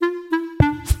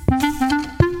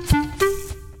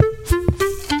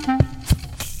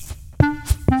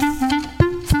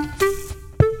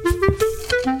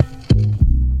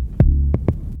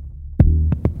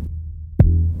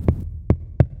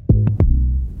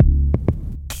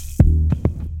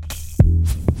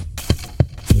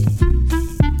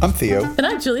I'm Theo. And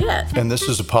I'm Juliet. And this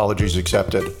is Apologies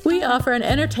Accepted. We offer an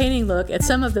entertaining look at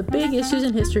some of the big issues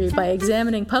in history by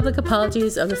examining public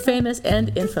apologies of the famous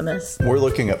and infamous. We're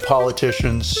looking at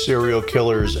politicians, serial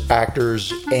killers,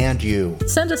 actors, and you.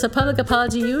 Send us a public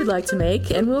apology you would like to make,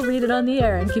 and we'll read it on the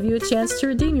air and give you a chance to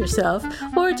redeem yourself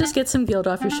or just get some guilt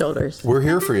off your shoulders. We're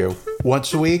here for you.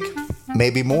 Once a week,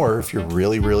 maybe more if you're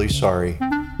really, really sorry.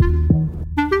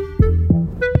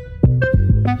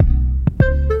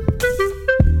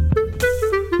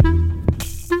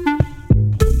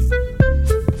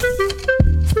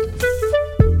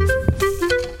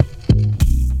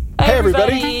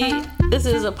 This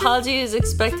is Apologies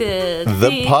Expected,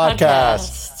 the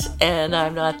podcast. And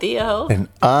I'm not Theo. And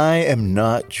I am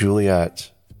not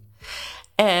Juliet.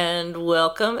 And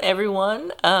welcome,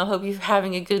 everyone. Hope you're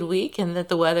having a good week and that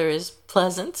the weather is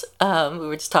pleasant. We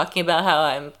were just talking about how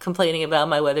I'm complaining about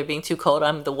my weather being too cold.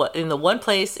 I'm in the one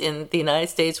place in the United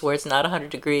States where it's not 100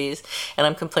 degrees, and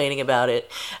I'm complaining about it.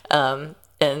 And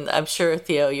I'm sure,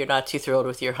 Theo, you're not too thrilled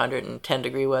with your 110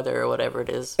 degree weather or whatever it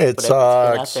is. It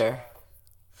sucks. Out there.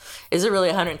 Is it really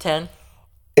 110?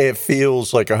 It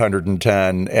feels like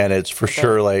 110, and it's for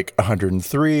sure like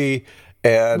 103.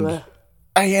 And,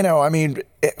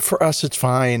 for us, it's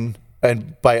fine.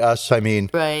 And by us, I mean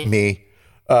me.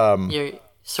 You're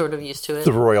sort of used to it.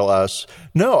 The royal us.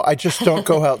 No, I just don't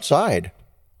go outside.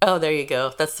 Oh, there you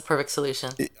go. That's the perfect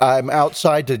solution. I'm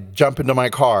outside to jump into my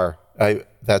car.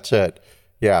 That's it.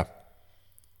 Yeah.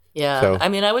 Yeah, so. I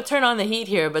mean, I would turn on the heat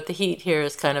here, but the heat here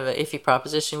is kind of an iffy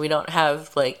proposition. We don't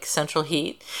have, like, central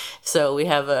heat, so we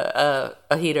have a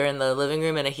heater in the living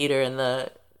room and a heater in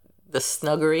the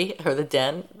snuggery, or the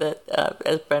den, that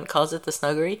as Brent calls it, the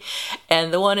snuggery.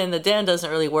 And the one in the den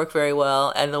doesn't really work very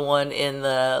well, and the one in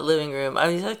the living room,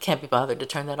 I can't be bothered to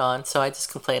turn that on, so I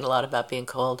just complain a lot about being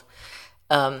cold.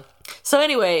 So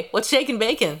anyway, what's shaking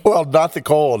bacon? Well, not the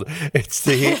cold. It's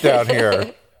the heat down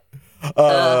here.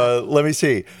 Let me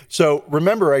see. So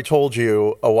remember I told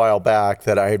you a while back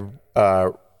that I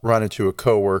had run into a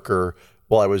coworker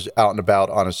while I was out and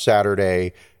about on a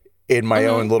Saturday in my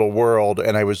own little world,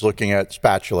 and I was looking at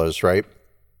spatulas, right?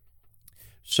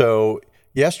 So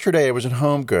yesterday I was in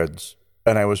Home Goods,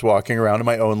 and I was walking around in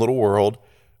my own little world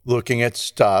looking at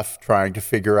stuff, trying to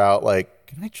figure out, like,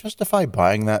 can I justify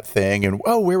buying that thing? And,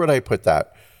 where would I put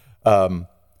that?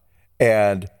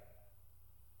 And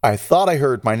I thought I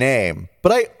heard my name,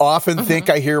 but I often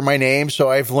think I hear my name, so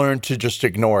I've learned to just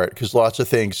ignore it because lots of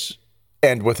things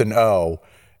end with an O,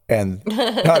 and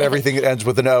not everything that ends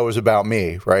with an O is about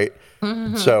me, right?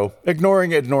 So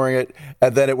ignoring it,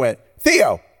 and then it went,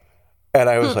 Theo! And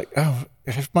I was like, oh,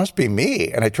 it must be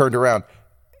me. And I turned around,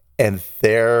 and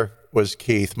there was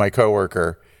Keith, my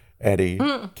coworker, and he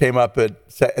came up and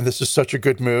said, and this is such a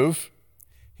good move,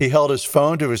 he held his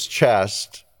phone to his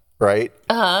chest, right?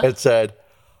 And said,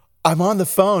 I'm on the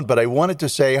phone, but I wanted to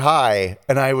say hi.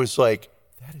 And I was like,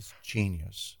 that is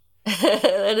genius.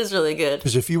 That is really good.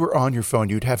 Because if you were on your phone,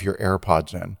 you'd have your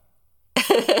AirPods in.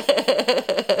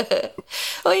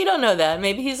 Well, you don't know that.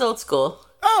 Maybe he's old school.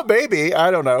 Oh, maybe. I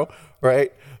don't know.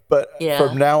 Right? But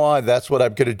from now on, that's what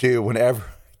I'm going to do whenever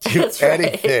I do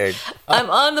anything. I'm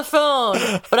on the phone,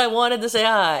 but I wanted to say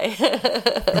hi.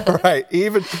 Right.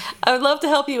 I would love to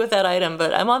help you with that item,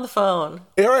 but I'm on the phone.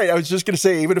 All right. I was just going to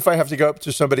say, even if I have to go up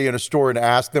to somebody in a store and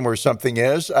ask them where something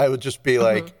is, I would just be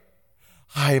like,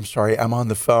 hi, I'm sorry, I'm on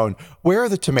the phone. Where are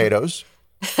the tomatoes?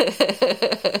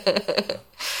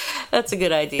 That's a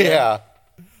good idea. Yeah.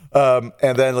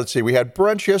 And then let's see, we had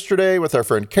brunch yesterday with our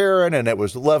friend Karen, and it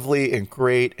was lovely and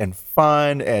great and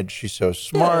fun. And she's so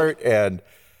smart, and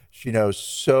she knows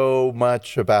so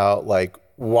much about, like,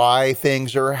 why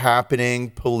things are happening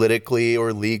politically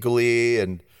or legally.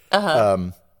 And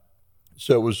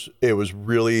so it was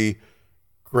really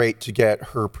great to get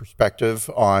her perspective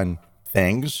on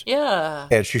things. Yeah.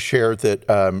 And she shared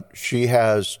that she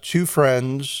has two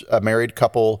friends, a married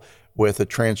couple with a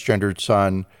transgendered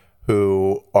son,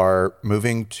 who are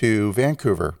moving to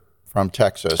Vancouver from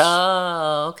Texas.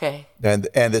 Oh, okay. And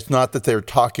it's not that they're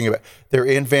talking about, they're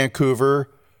in Vancouver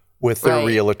with their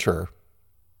realtor.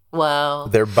 Wow.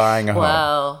 They're buying a home.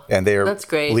 Wow. And they're That's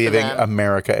great leaving for them.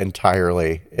 America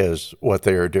entirely is what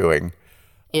they are doing.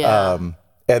 Yeah.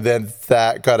 And then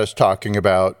that got us talking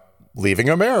about leaving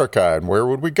America and where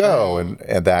would we go and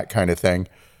that kind of thing.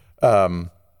 And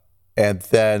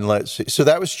then let's see. So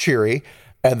that was cheery.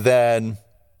 And then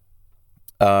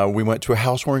we went to a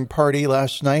housewarming party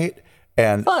last night,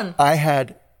 and Fun. I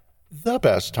had the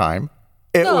best time.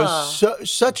 It was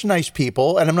such nice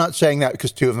people, and I'm not saying that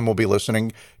because two of them will be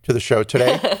listening to the show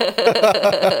today.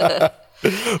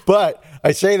 But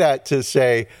I say that to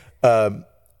say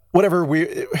whatever,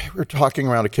 we were talking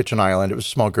around a kitchen island. It was a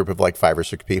small group of like 5 or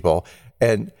 6 people,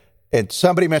 and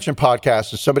somebody mentioned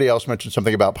podcast, and somebody else mentioned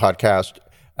something about podcast,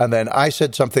 and then I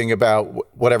said something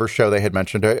about whatever show they had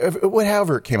mentioned.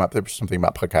 However it came up, there was something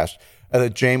about podcast, and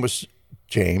then James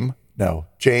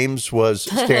was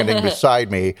standing beside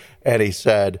me, and he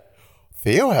said,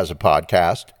 Theo has a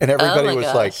podcast, and everybody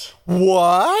was like,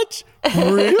 what?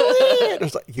 Really? It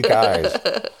was like, you guys.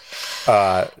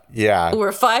 Yeah.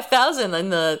 We're 5,000 in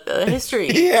the history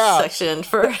section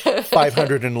for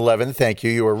 511. Thank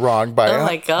you. You were wrong by a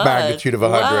magnitude of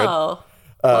 100. Wow.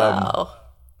 Wow.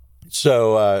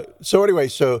 So anyway,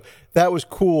 so that was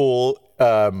cool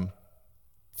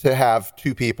to have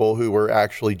 2 people who were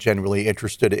actually genuinely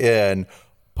interested in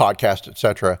podcast,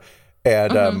 etc.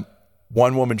 And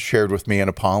one woman shared with me an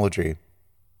apology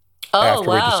after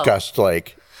we discussed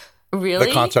like the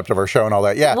concept of our show and all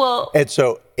that. Yeah. Well, and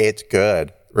so it's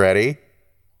good. Ready?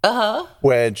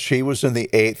 When she was in the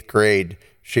 8th grade,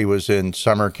 she was in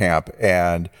summer camp,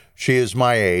 and she is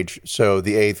my age. So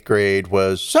the 8th grade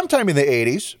was sometime in the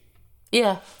 80s.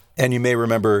 Yeah. And you may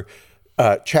remember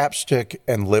chapstick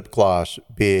and lip gloss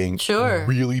being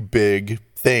really big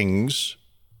things,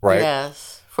 right?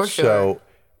 Yes, for sure. So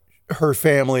her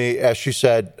family, as she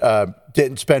said,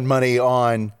 didn't spend money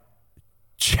on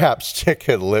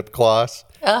chapstick and lip gloss.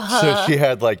 So she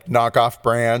had like knockoff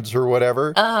brands or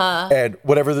whatever. And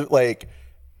whatever, like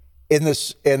in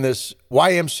this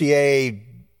YMCA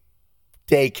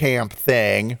day camp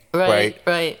thing, right?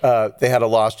 They had a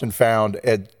lost and found,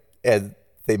 and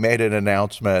they made an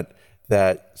announcement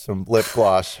that some lip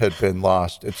gloss had been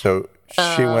lost. And so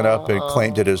she went up and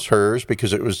claimed it as hers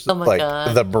because it was the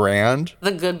brand.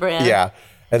 The good brand. Yeah.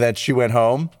 And then she went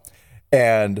home,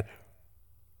 and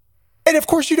of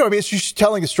course, I mean, she's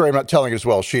telling a story. I'm not telling it as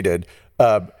well as she did.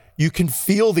 You can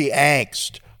feel the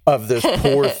angst of this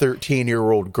poor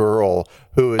 13-year-old girl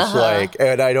who is like,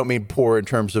 and I don't mean poor in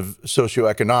terms of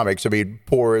socioeconomics. I mean,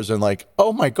 poor as in like,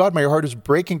 oh my God, my heart is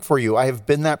breaking for you. I have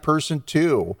been that person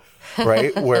too,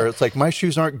 right? Where it's like, my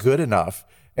shoes aren't good enough.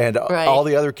 And all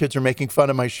the other kids are making fun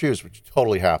of my shoes, which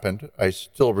totally happened. I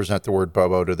still resent the word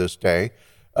Bobo to this day.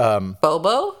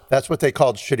 Bobo? That's what they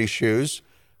called shitty shoes.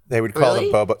 They would call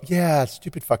them Bobo. Yeah,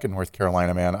 stupid fucking North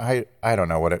Carolina, man. I don't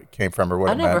know what it came from or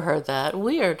what it meant. I never heard that.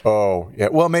 Weird. Oh, yeah.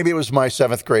 Well, maybe it was my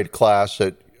 7th grade class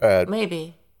at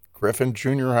maybe Griffin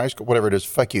Junior High School, whatever it is.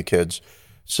 Fuck you, kids.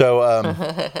 So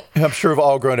I'm sure we've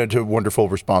all grown into wonderful,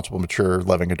 responsible, mature,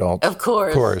 loving adults. Of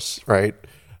course. Right?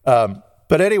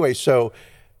 But anyway, so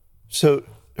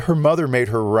her mother made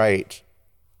her write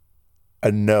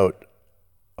a note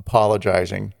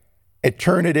apologizing and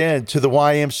turn it in to the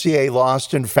YMCA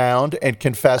Lost and Found and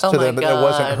confess to them that it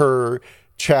wasn't her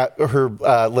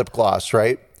lip gloss,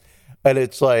 right? And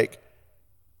it's like,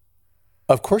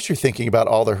 of course you're thinking about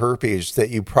all the herpes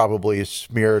that you probably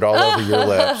smeared all over your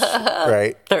lips,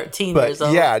 right? 13 years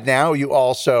old. Yeah, now you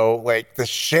also, like, the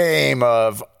shame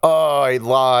of, oh, I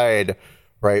lied,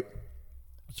 right?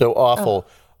 So awful.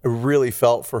 I really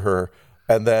felt for her.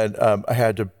 And then I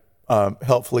had to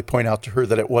helpfully point out to her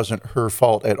that it wasn't her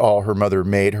fault at all. Her mother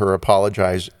made her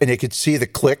apologize. And you could see the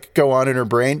click go on in her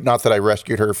brain. Not that I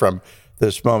rescued her from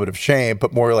this moment of shame,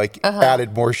 but more like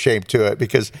added more shame to it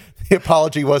because the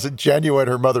apology wasn't genuine.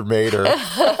 Her mother made her. How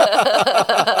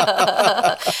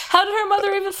did her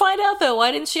mother even find out, though?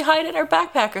 Why didn't she hide it in her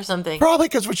backpack or something? Probably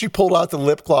because when she pulled out the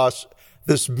lip gloss,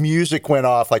 this music went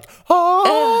off like,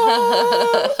 ah!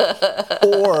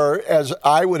 Or as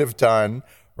I would have done,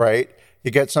 right?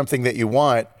 You get something that you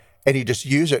want, and you just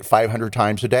use it 500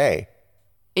 times a day.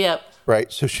 Yep.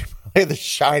 Right? So she probably had the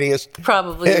shiniest.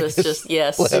 Probably was just,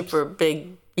 super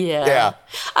big. Yeah.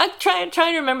 I'm trying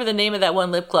to remember the name of that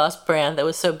one lip gloss brand that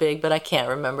was so big, but I can't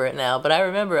remember it now. But I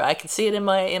remember, I could see it in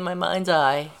my mind's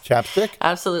eye. Chapstick?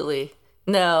 Absolutely.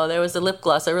 No, there was a lip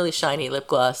gloss, a really shiny lip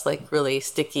gloss, like really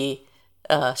sticky,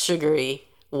 sugary,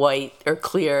 white or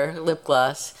clear lip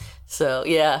gloss. So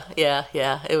yeah.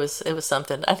 It was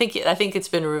something. I think it's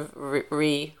been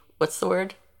what's the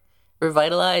word?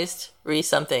 Revitalized,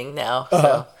 something now.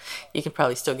 So you can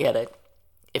probably still get it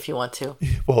if you want to.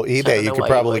 Well, eBay, you could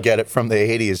probably get it from the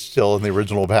 80s still in the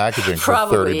original packaging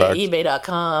probably for $30.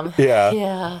 eBay.com.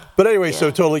 Yeah. But anyway,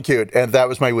 so totally cute. And that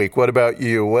was my week. What about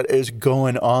you? What is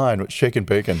going on with Shakin'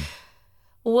 Bacon?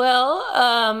 Well,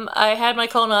 I had my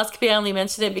colonoscopy. I only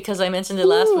mentioned it because I mentioned it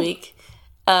last week.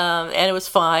 And it was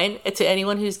fine. To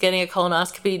anyone who's getting a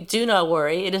colonoscopy, do not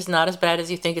worry. It is not as bad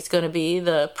as you think it's going to be.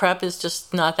 The prep is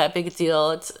just not that big a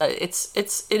deal. It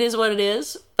is what it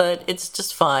is, but it's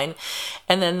just fine.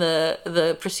 And then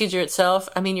the procedure itself,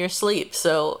 I mean, you're asleep.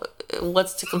 So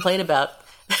what's to complain about?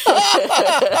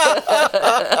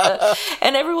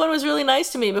 And everyone was really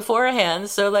nice to me beforehand.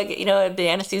 So, like, the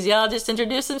anesthesiologist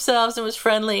introduced themselves and was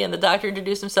friendly, and the doctor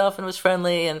introduced himself and was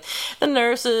friendly, and the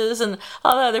nurses and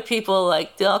all the other people,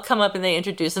 like, they all come up and they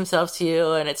introduce themselves to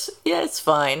you, and it's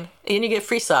fine. And you get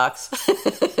free socks.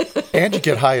 And you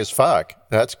get high as fuck.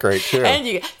 That's great too.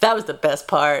 And that was the best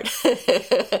part.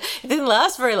 It didn't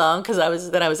last very long because I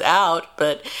was out.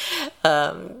 But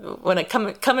when I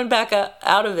coming back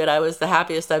out of it, I was the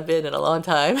happiest I've been in a long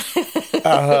time.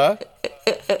 I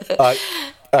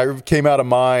came out of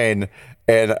mine,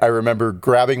 and I remember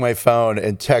grabbing my phone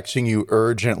and texting you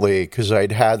urgently because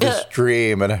I'd had this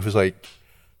dream, and I was like,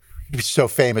 "You'd be so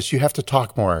famous. You have to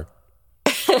talk more."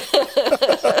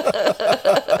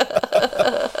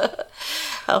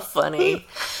 How funny.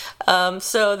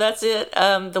 So that's it.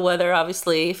 The weather,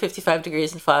 obviously, 55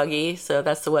 degrees and foggy. So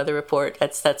that's the weather report.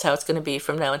 That's how it's going to be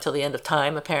from now until the end of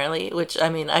time, apparently. Which, I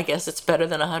mean, I guess it's better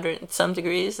than 100 and some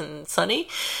degrees and sunny.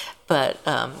 But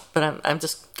I'm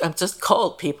just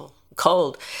cold, people.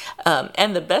 Cold.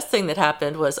 And the best thing that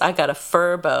happened was I got a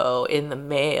Furbo in the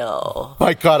mail.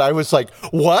 My God, I was like,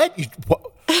 "What?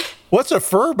 What's a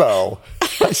Furbo?"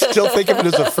 I still think of it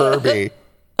as a Furby.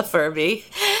 A Furby,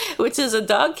 which is a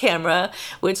dog camera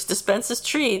which dispenses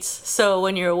treats. So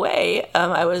when you're away,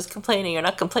 I was complaining, or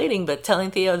not complaining, but telling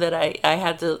Theo that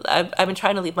I've been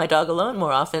trying to leave my dog alone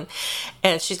more often,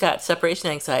 and she's got separation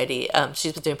anxiety.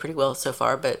 She's been doing pretty well so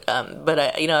far, but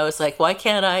I was like, why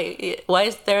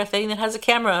is there a thing that has a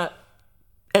camera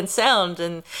and sound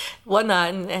and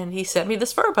whatnot? And he sent me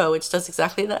this Furbo, which does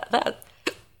exactly that.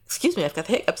 Excuse me, I've got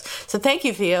the hiccups. So thank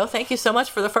you, Theo. Thank you so much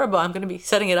for the Furbo. I'm going to be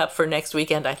setting it up for next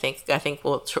weekend. I think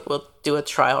we'll do a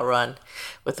trial run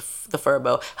with the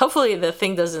Furbo. Hopefully the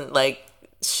thing doesn't like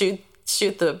shoot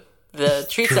the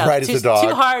treats out right too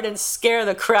hard and scare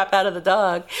the crap out of the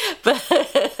dog. But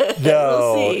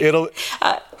no, we'll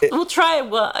see. We'll try it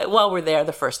while we're there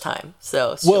the first time.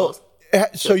 So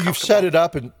you've set it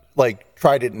up and like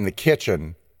tried it in the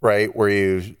kitchen, right, where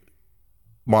you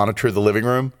monitor the living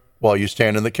room while you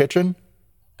stand in the kitchen?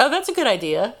 Oh, that's a good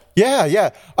idea.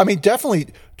 Yeah. I mean, definitely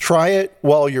try it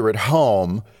while you're at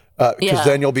home, because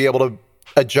then you'll be able to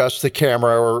adjust the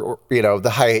camera or the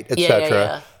height, etc.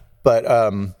 Yeah. But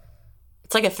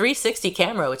it's like a 360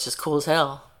 camera, which is cool as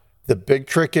hell. The big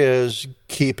trick is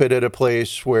keep it at a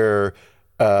place where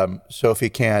Sophie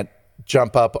can't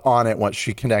jump up on it once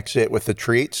she connects it with the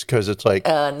treats, because it's like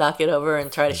knock it over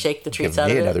and try to shake the treats out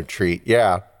of it. Another treat,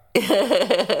 yeah.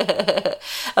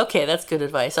 Okay, that's good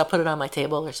advice. I'll put it on my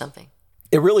table or something.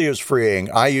 It really is freeing.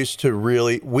 I used to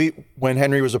when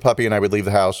Henry was a puppy and I would leave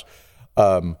the house,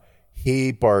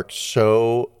 he barked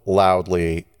so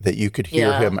loudly that you could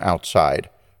hear him outside,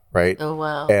 right? Oh,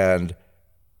 wow. And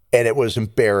it was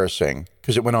embarrassing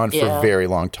because it went on for a very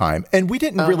long time. And we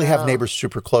didn't really have neighbors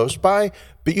super close by,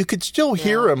 but you could still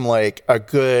hear him like a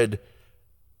good,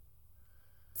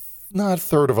 not a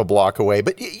third of a block away,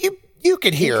 but you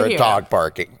could hear a dog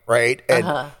barking, right? And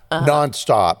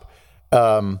nonstop.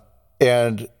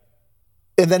 And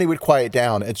then he would quiet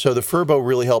down. And so the Furbo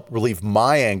really helped relieve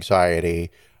my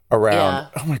anxiety around,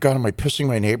 oh my God, am I pissing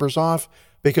my neighbors off?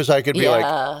 Because I could be like,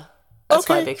 that's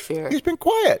my big fear. He's been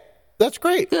quiet. That's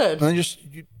great. Good. And then just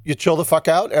you chill the fuck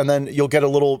out, and then you'll get a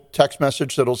little text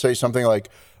message that'll say something like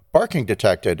barking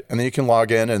detected. And then you can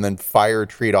log in and then fire a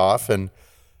treat off, and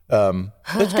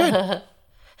that's good.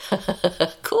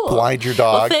 Cool. Blind your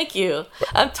dog. Well, thank you.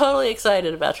 I'm totally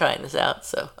excited about trying this out,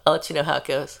 so I'll let you know how it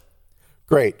goes.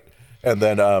 Great. And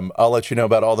then I'll let you know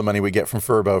about all the money we get from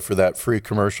Furbo for that free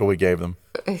commercial we gave them.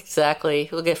 Exactly.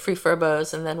 We'll get free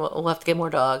Furbos, and then we'll have to get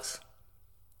more dogs.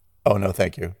 Oh, no,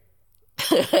 thank you.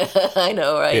 I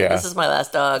know, right? Yeah. This is my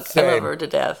last dog. Same. I love her to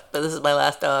death, but this is my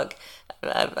last dog.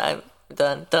 I'm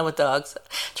done with dogs.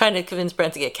 Trying to convince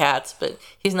Brent to get cats, but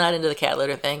he's not into the cat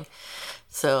litter thing.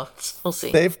 So we'll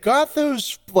see. They've got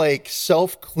those like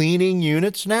self-cleaning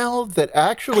units now that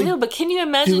actually I know, but can you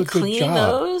imagine cleaning job.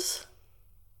 those?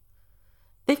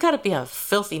 They've got to be a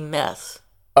filthy mess.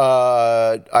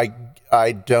 I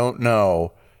don't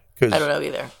know. I don't know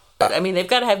either. But I mean, they've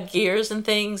got to have gears and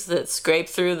things that scrape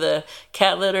through the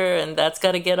cat litter, and that's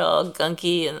got to get all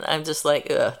gunky. And I'm just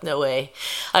like, no way.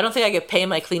 I don't think I could pay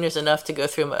my cleaners enough to go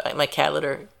through my cat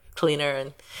litter cleaner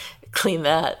and clean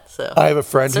that. So I have a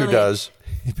friend who does.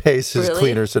 He pays his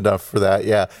cleaners enough for that.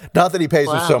 Yeah, not that he pays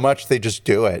them so much; they just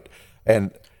do it.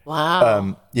 And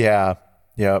wow, yeah.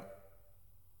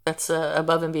 That's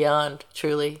above and beyond,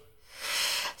 truly.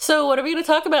 So, what are we going to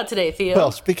talk about today, Theo?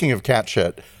 Well, speaking of cat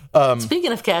shit.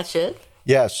 Speaking of cat shit.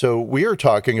 Yeah, so we are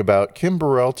talking about Kim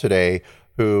Burrell today,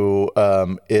 who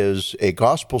is a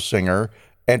gospel singer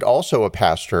and also a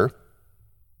pastor.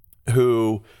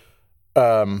 who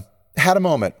had a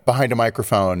moment behind a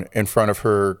microphone in front of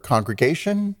her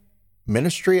congregation,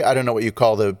 ministry. I don't know what you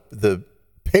call the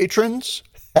patrons.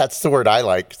 That's the word I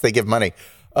like, 'cause they give money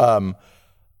to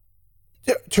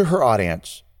her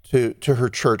audience, to her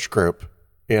church group,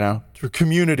 to her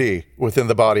community within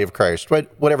the body of Christ,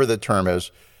 whatever the term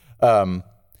is.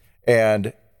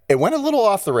 And it went a little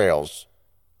off the rails.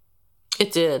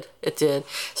 It did.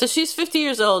 So she's 50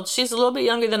 years old. She's a little bit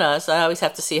younger than us. I always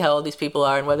have to see how old these people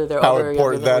are and whether they're older or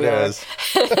younger than we are. How important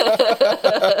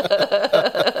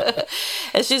that is.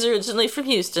 And she's originally from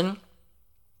Houston.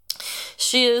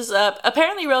 She is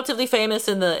apparently relatively famous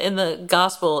in the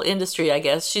gospel industry, I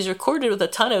guess. She's recorded with a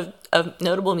ton of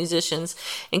notable musicians,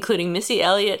 including Missy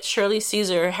Elliott, Shirley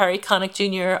Caesar, Harry Connick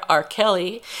Jr., R.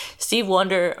 Kelly, Steve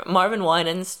Wonder, Marvin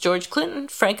Winans, George Clinton,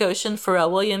 Frank Ocean,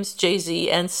 Pharrell Williams, Jay-Z,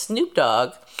 and Snoop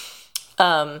Dogg.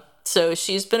 So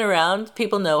she's been around.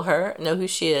 People know her, know who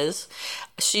she is.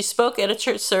 She spoke at a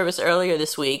church service earlier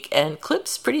this week, and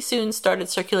clips pretty soon started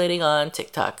circulating on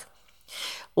TikTok.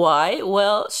 Why?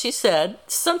 Well, she said,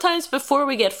 sometimes before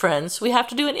we get friends, we have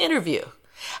to do an interview.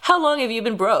 How long have you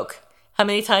been broke? How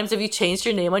many times have you changed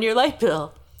your name on your light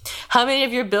bill? How many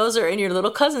of your bills are in your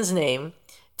little cousin's name?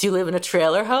 Do you live in a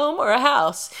trailer home or a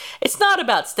house? It's not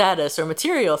about status or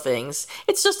material things.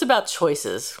 It's just about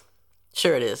choices.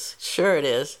 Sure it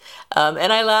is.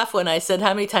 And I laugh when I said,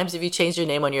 how many times have you changed your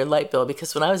name on your light bill?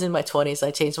 Because when I was in my 20s,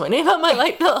 I changed my name on my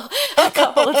light bill a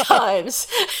couple of times.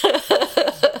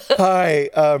 Hi.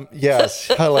 Yes.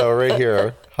 Hello, right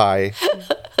here. Hi.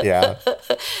 Yeah.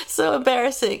 So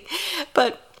embarrassing.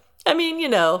 But, I mean,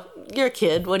 you're a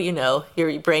kid. What do you know?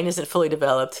 Your brain isn't fully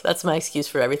developed. That's my excuse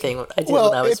for everything I did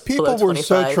when I was people below 25. were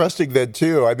so trusting then,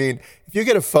 too. I mean, if you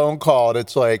get a phone call and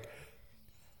it's like,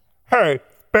 hey,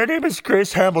 my name is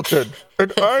Grace Hamilton,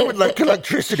 and I would like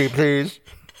electricity, please.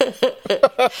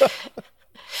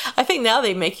 I think now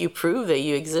they make you prove that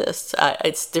you exist.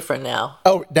 It's different now.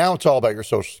 Oh, now it's all about your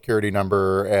social security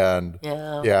number and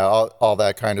all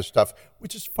that kind of stuff,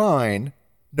 which is fine.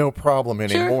 No problem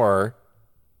anymore.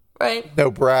 Sure. Right.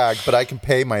 No brag, but I can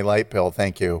pay my light bill.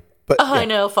 Thank you. But I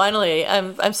know. Finally,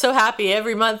 I'm so happy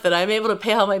every month that I'm able to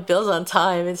pay all my bills on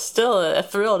time. It's still a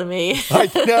thrill to me. I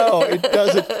know it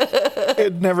doesn't.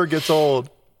 It never gets old.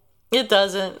 It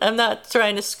doesn't. I'm not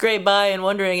trying to scrape by and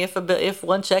wondering if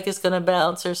one check is going to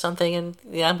bounce or something, and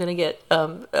I'm going to get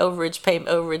overage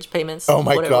payments. Oh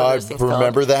my God!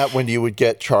 Remember that when you would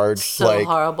get charged so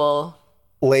horrible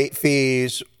late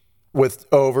fees with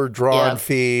overdrawn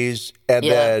fees, and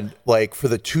then for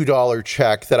the $2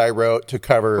 check that I wrote to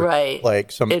cover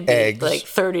some It'd eggs, be like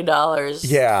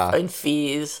 $30 in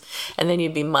fees, and then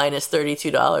you'd be minus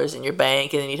 $32 in your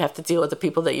bank, and then you'd have to deal with the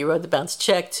people that you wrote the bounce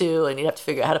check to, and you'd have to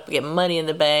figure out how to get money in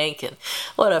the bank, and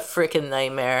what a freaking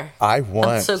nitmare.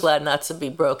 I'm so glad not to be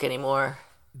broke anymore.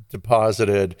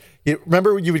 Deposited.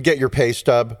 Remember when you would get your pay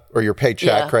stub or your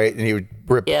paycheck, right? And you would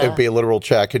rip. It would be a literal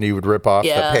check, and you would rip off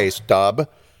the pay stub.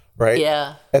 Right?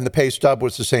 Yeah. And the pay stub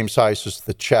was the same size as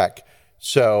the check.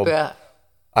 So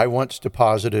I once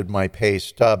deposited my pay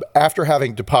stub. After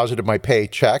having deposited my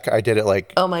paycheck, I did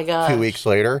it oh my God, 2 weeks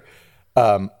later.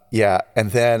 And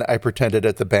then I pretended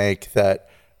at the bank that,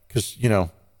 because,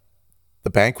 the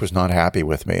bank was not happy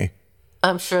with me.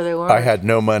 I'm sure they weren't. I had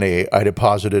no money. I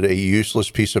deposited a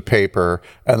useless piece of paper,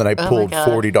 and then I pulled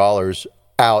 $40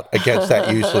 out against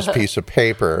that useless piece of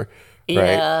paper.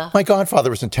 Right. Yeah. My godfather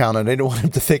was in town, and I didn't want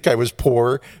him to think I was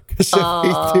poor, because if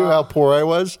he knew how poor I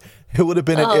was, it would have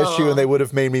been an issue, and they would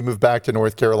have made me move back to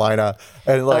North Carolina.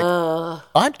 And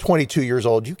I'm 22 years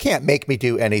old. You can't make me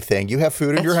do anything. You have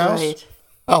food in your house? Right.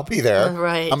 I'll be there.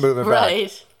 Right. I'm moving back.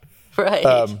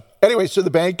 Right. Anyway, so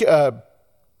the bank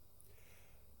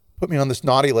put me on this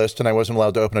naughty list, and I wasn't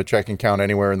allowed to open a checking account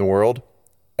anywhere in the world.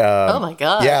 Oh my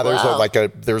God! Yeah, there's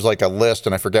a list,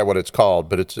 and I forget what it's called,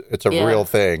 but it's a real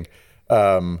thing.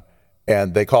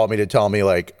 And they called me to tell me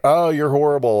oh, you're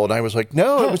horrible. And I was like,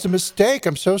 no, it was a mistake.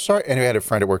 I'm so sorry. Anyway, I had a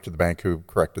friend who worked at the bank who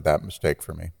corrected that mistake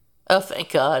for me. Oh,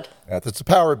 thank God. Yeah, that's the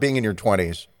power of being in your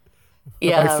 20s.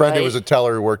 Yeah, my friend who was a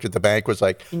teller who worked at the bank was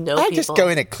like, I just go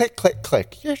in and click, click,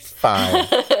 click. You're fine.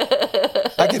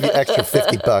 I'll give you extra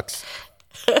 $50.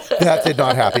 That did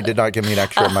not happen. Did not give me an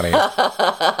extra money.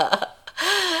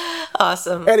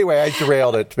 Awesome. Anyway, I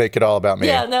derailed it to make it all about me.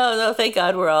 Yeah, no, thank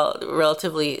God we're all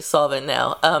relatively solvent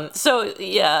now.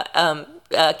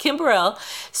 Kim Burrell.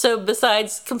 So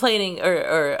besides complaining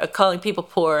or calling people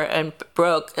poor and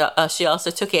broke, she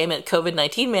also took aim at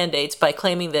COVID-19 mandates by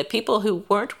claiming that people who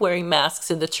weren't wearing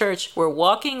masks in the church were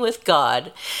walking with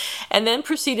God, and then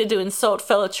proceeded to insult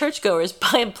fellow churchgoers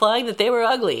by implying that they were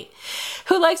ugly.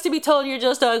 Who likes to be told you're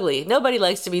just ugly? Nobody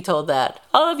likes to be told that.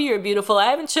 All of you are beautiful. I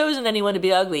haven't chosen anyone to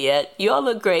be ugly yet. You all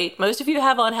look great. Most of you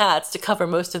have on hats to cover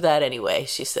most of that anyway,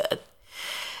 she said.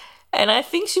 And I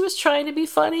think she was trying to be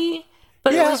funny,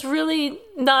 but it was really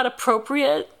not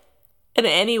appropriate in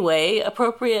any way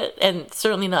appropriate, and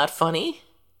certainly not funny.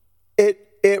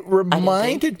 It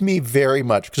reminded me very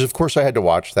much, because of course I had to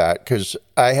watch that, because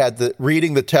I had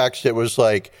reading the text, it was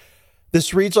like,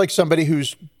 this reads like somebody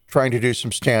who's trying to do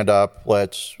some stand-up.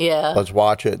 Let's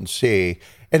watch it and see.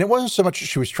 And it wasn't so much that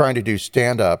she was trying to do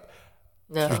stand-up.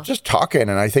 No. She was just talking,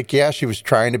 and I think, she was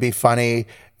trying to be funny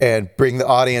and bring the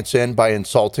audience in by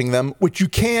insulting them, which you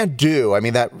can do. I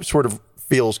mean, that sort of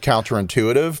feels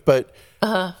counterintuitive, but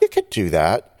you could do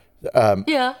that.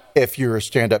 If you're a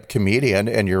stand-up comedian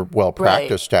and you're well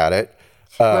practiced at it.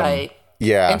 Right.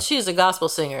 Yeah. And she's a gospel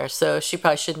singer, so she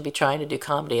probably shouldn't be trying to do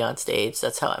comedy on stage.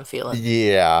 That's how I'm feeling.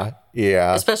 Yeah.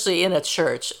 Yeah. Especially in a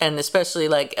church, and especially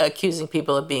like accusing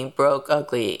people of being broke,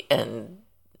 ugly, and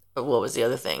what was the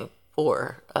other thing?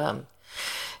 Poor.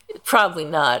 Probably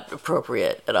not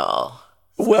appropriate at all.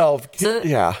 Well,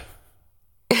 yeah.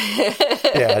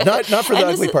 Yeah, not for the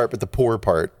ugly part, but the poor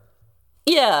part.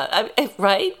 Yeah,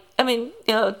 right? I mean,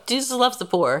 Jesus loves the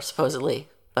poor, supposedly,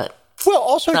 but... Well,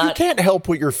 also, you can't help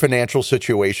what your financial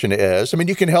situation is. I mean,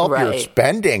 you can help your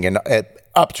spending and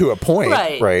up to a point,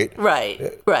 right?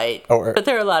 Right. But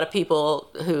there are a lot of people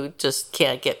who just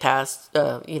can't get past,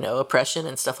 oppression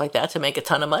and stuff like that to make a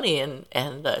ton of money, and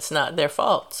it's not their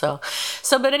fault. So,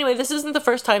 but anyway, this isn't the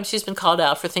first time she's been called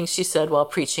out for things she said while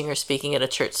preaching or speaking at a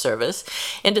church service.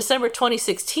 In December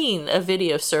 2016, a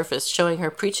video surfaced showing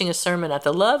her preaching a sermon at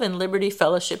the Love and Liberty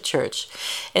Fellowship Church.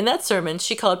 In that sermon,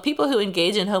 she called people who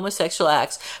engage in homosexual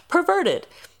acts perverted,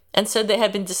 and said they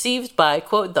had been deceived by,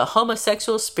 quote, the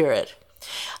homosexual spirit.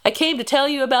 I came to tell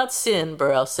you about sin,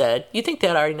 Burrell said. You think they'd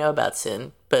already know about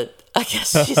sin, but I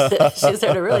guess she's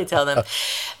there to really tell them.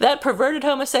 That perverted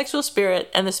homosexual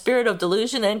spirit and the spirit of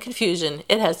delusion and confusion,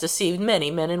 it has deceived many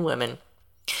men and women.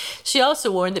 She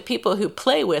also warned that people who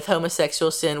play with homosexual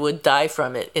sin would die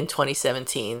from it in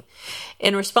 2017.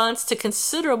 In response to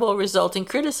considerable resulting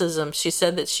criticism, she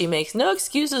said that she makes no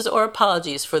excuses or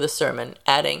apologies for the sermon,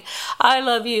 adding, I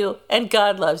love you and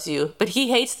God loves you, but he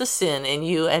hates the sin in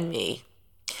you and me.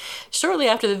 Shortly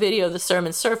after the video of the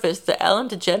sermon surfaced, the Ellen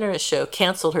DeGeneres Show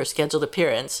canceled her scheduled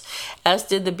appearance, as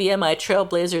did the BMI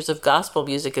Trailblazers of Gospel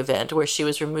Music event, where she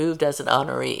was removed as an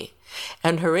honoree.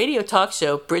 And her radio talk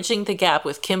show, Bridging the Gap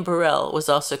with Kim Burrell, was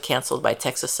also canceled by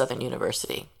Texas Southern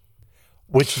University.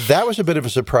 That was a bit of a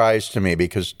surprise to me,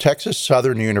 because Texas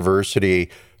Southern University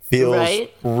feels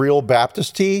real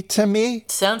Baptist-y to me.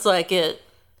 Sounds like it,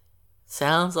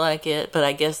 but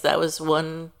I guess that was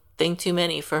one thing too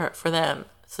many for them.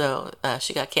 So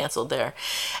she got canceled there.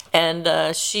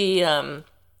 And she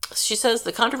says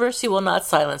the controversy will not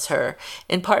silence her,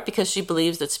 in part because she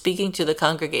believes that speaking to the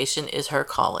congregation is her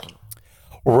calling.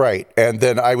 Right. And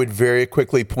then I would very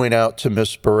quickly point out to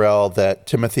Miss Burrell that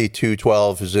Timothy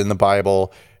 2:12 is in the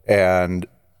Bible. And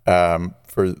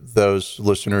for those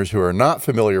listeners who are not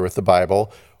familiar with the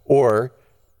Bible, or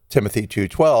Timothy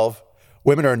 2:12,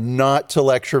 women are not to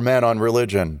lecture men on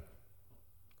religion.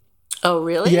 Oh,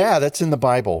 really? Yeah, that's in the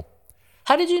Bible.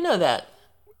 How did you know that?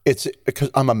 It's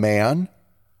because I'm a man.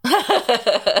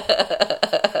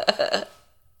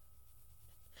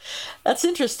 That's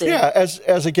interesting. Yeah, as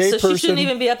a gay person. So she shouldn't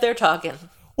even be up there talking.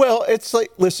 Well, it's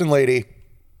like, listen, lady,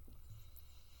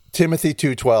 Timothy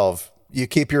 2:12, you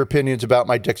keep your opinions about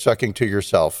my dick sucking to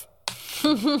yourself.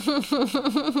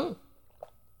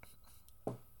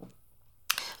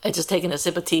 I just taken a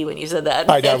sip of tea when you said that.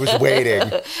 I was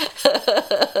waiting.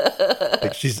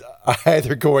 Like, she's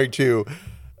either going to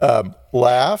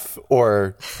laugh,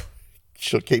 or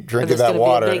she'll keep drinking that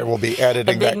water, and we'll be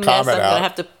editing that comment out. I'm going to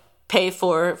have to pay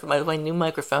for my new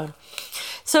microphone.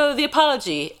 So the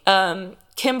apology.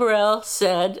 Kim Burrell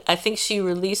said, I think she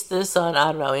released this on,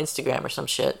 Instagram or some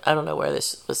shit. I don't know where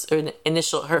this was.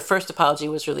 Her first apology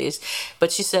was released.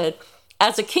 But she said,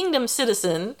 as a kingdom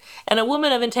citizen and a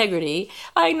woman of integrity,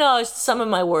 I acknowledge that some of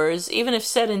my words, even if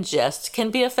said in jest, can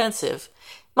be offensive.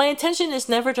 My intention is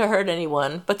never to hurt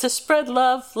anyone, but to spread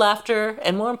love, laughter,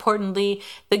 and more importantly,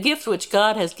 the gift which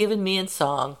God has given me in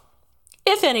song.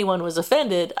 If anyone was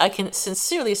offended, I can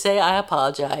sincerely say I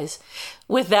apologize.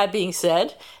 With that being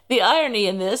said, the irony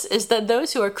in this is that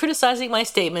those who are criticizing my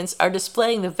statements are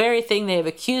displaying the very thing they have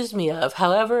accused me of.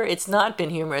 However, it's not been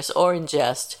humorous or in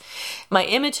jest. My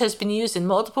image has been used in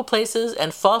multiple places,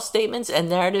 and false statements and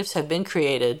narratives have been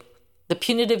created. The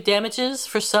punitive damages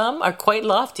for some are quite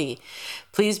lofty.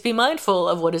 Please be mindful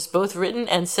of what is both written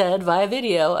and said via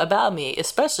video about me,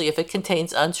 especially if it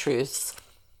contains untruths.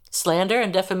 Slander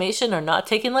and defamation are not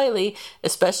taken lightly,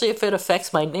 especially if it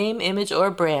affects my name, image, or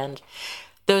brand.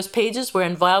 Those pages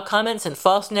wherein vile comments and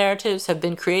false narratives have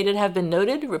been created have been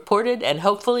noted, reported, and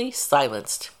hopefully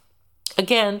silenced.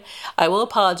 Again, I will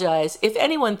apologize if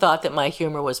anyone thought that my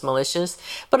humor was malicious,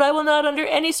 but I will not under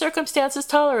any circumstances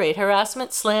tolerate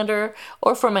harassment, slander,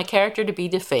 or for my character to be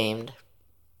defamed.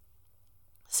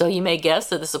 So you may guess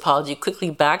that this apology quickly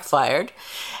backfired,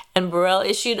 and Burrell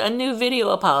issued a new video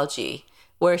apology,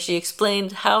 where she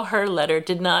explained how her letter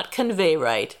did not convey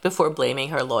right before blaming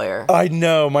her lawyer. I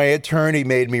know. My attorney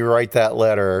made me write that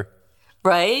letter.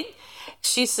 Right?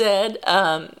 She said,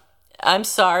 I'm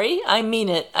sorry. I mean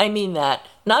it. I mean that.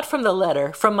 Not from the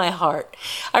letter, from my heart.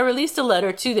 I released a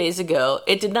letter 2 days ago.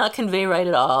 It did not convey right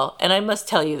at all, and I must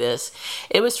tell you this.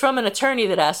 It was from an attorney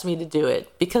that asked me to do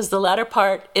it, because the latter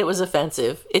part, it was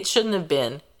offensive. It shouldn't have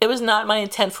been. It was not my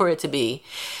intent for it to be.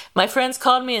 My friends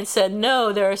called me and said,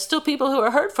 no, there are still people who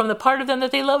are hurt from the part of them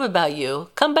that they love about you.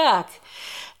 Come back.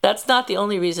 That's not the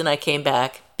only reason I came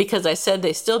back, because I said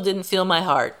they still didn't feel my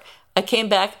heart. I came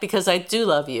back because I do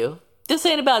love you. This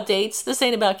ain't about dates. This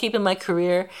ain't about keeping my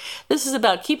career. This is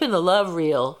about keeping the love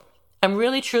real. I'm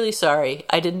really, truly sorry.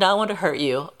 I did not want to hurt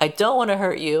you. I don't want to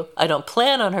hurt you. I don't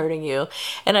plan on hurting you.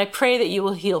 And I pray that you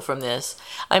will heal from this.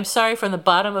 I'm sorry from the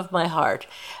bottom of my heart.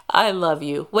 I love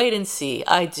you. Wait and see.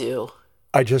 I do.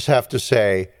 I just have to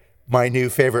say my new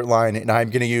favorite line, and I'm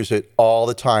going to use it all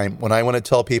the time when I want to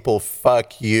tell people,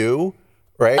 fuck you,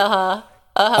 right?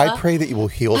 I pray that you will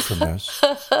heal from this.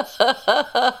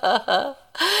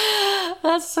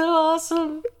 That's so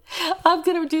awesome. I'm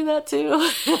going to do that too.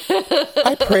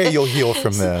 I pray you'll heal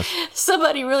from this.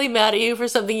 Somebody really mad at you for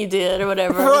something you did or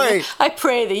whatever. Right. I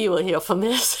pray that you will heal from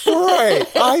this. Right.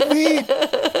 I mean,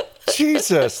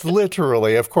 Jesus,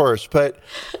 literally, of course. But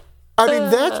I mean,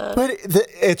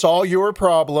 it's all your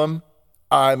problem.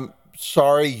 I'm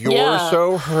sorry you're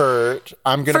so hurt.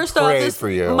 I'm going to pray for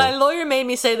you. My lawyer made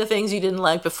me say the things you didn't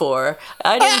like before.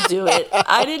 I didn't do it.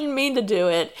 I didn't mean to do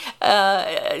it.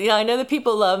 I know that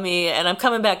people love me, and I'm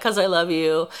coming back because I love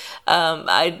you.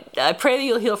 I pray that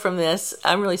you'll heal from this.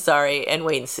 I'm really sorry, and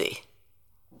wait and see.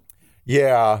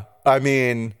 Yeah. I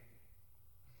mean,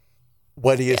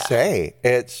 what do you say?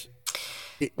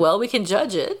 Well, we can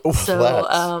judge it.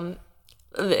 So,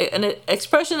 an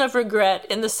expression of regret.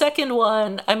 In the second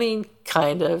one, I mean,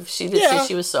 kind of. She did say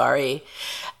she was sorry.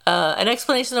 An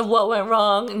explanation of what went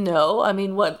wrong? No. I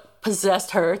mean, what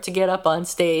possessed her to get up on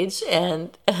stage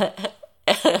and...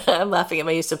 I'm laughing at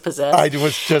my use of possess. I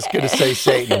was just going to say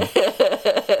Satan.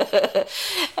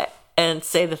 And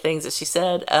say the things that she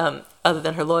said, other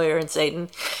than her lawyer and Satan.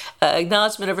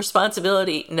 Acknowledgement of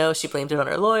responsibility? No, she blamed it on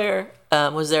her lawyer.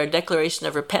 Was there a declaration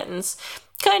of repentance?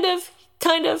 Kind of.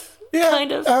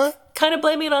 Yeah, kind of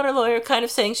blaming it on her lawyer, kind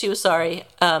of saying she was sorry.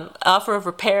 Offer of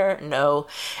repair, no,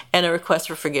 and a request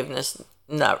for forgiveness,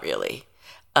 not really.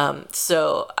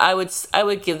 So I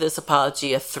would give this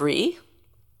apology a 3.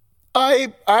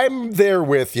 I'm there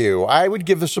with you. I would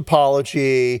give this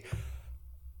apology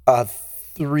a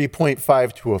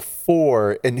 3.5 to a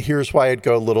 4, and here's why I'd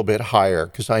go a little bit higher,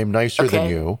 because I am nicer than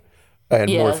you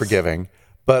and more forgiving,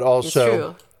 but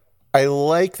also. I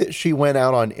like that she went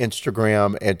out on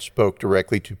Instagram and spoke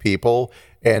directly to people,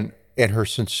 and her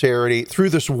sincerity through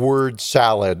this word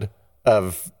salad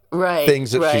of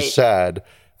things that she said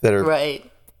that are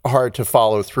hard to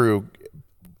follow through.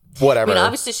 Whatever. I mean,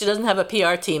 obviously, she doesn't have a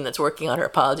PR team that's working on her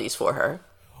apologies for her.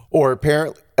 Or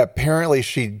apparently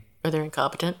she. Or they're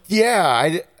incompetent. Yeah,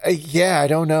 I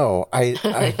don't know.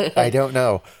 I don't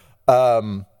know.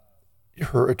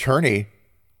 Her attorney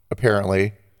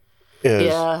apparently is.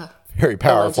 Yeah. Very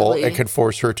powerful Allegedly. And can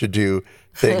force her to do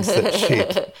things that she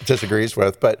disagrees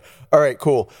with. But all right,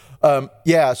 cool.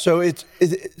 So it's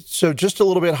just a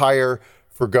little bit higher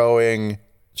for going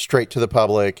straight to the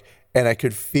public, and I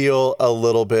could feel a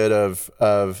little bit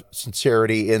of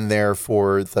sincerity in there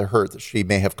for the hurt that she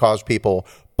may have caused people,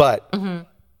 but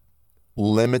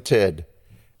limited.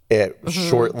 It was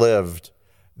short-lived.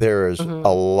 There is a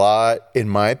lot, in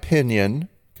my opinion,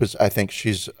 because I think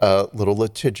she's a little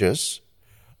litigious.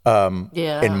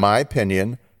 In my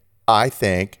opinion, I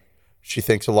think she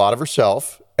thinks a lot of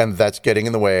herself, and that's getting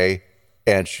in the way,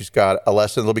 and she's got a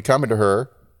lesson that'll be coming to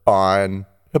her on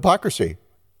hypocrisy.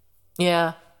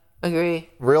 Yeah. Agree.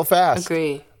 Real fast.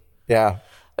 Agree. Yeah.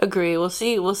 Agree. We'll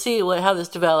see how this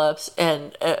develops.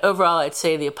 And overall, I'd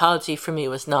say the apology for me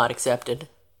was not accepted.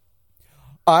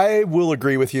 I will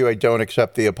agree with you. I don't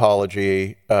accept the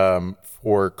apology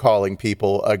for calling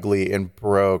people ugly and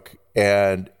broke.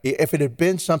 And if it had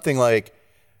been something like,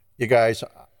 you guys,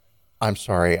 I'm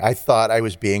sorry, I thought I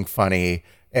was being funny.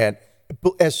 And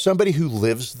as somebody who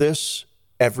lives this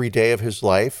every day of his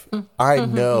life, I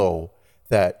know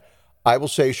that I will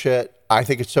say shit. I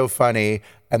think it's so funny.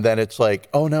 And then it's like,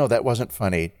 oh, no, that wasn't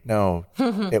funny. No,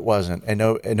 it wasn't. And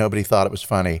nobody thought it was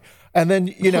funny. And then,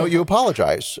 you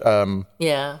apologize.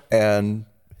 Yeah. And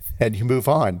you move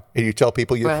on. And you tell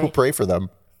people you'll pray for them.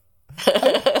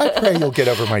 I pray you'll get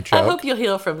over my joke. I hope you'll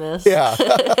heal from this. Yeah.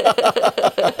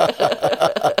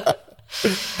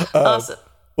 Awesome.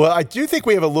 Well, I do think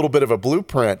we have a little bit of a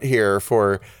blueprint here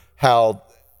for how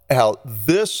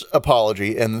this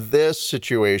apology and this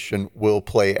situation will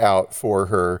play out for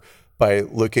her by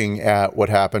looking at what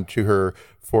happened to her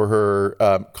for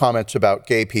her comments about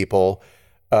gay people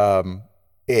at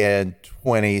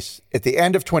the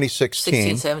end of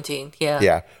 2016. 17, yeah.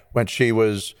 Yeah, when she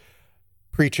was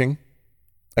preaching,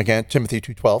 again, Timothy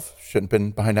 2:12, shouldn't have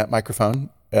been behind that microphone,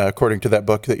 according to that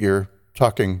book that you're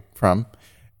talking from,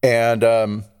 and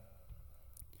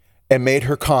made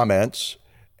her comments,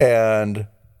 and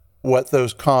what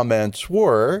those comments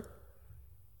were: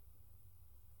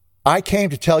 I came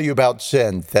to tell you about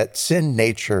sin, that sin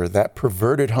nature, that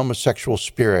perverted homosexual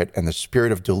spirit and the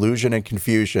spirit of delusion and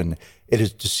confusion. It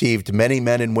has deceived many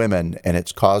men and women, and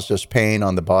it's caused us pain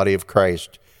on the body of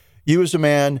Christ. You as a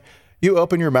man, you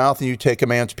open your mouth and you take a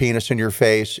man's penis in your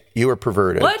face, you are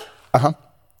perverted. What? Uh-huh.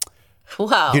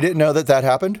 Wow. You didn't know that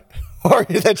happened? Or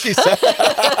that she said?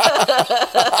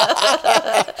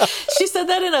 She said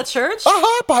that in a church?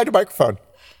 Uh-huh, behind a microphone.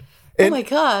 Oh my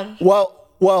God.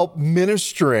 While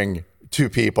ministering to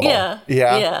people. Yeah.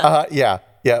 Yeah. Yeah. Yeah.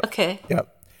 Yeah. Okay. Yeah.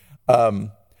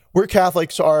 We're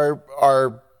Catholics.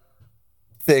 Our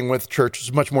thing with church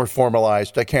is much more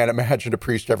formalized. I can't imagine a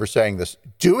priest ever saying this,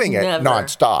 doing it Never.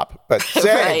 nonstop, but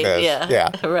saying Right, this. yeah.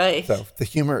 Right. So the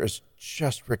humor is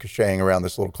just ricocheting around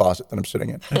this little closet that I'm sitting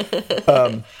in.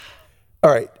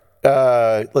 All right.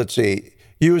 Let's see.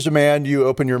 You as a man, you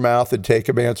open your mouth and take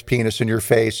a man's penis in your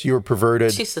face. You are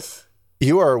perverted. Jesus.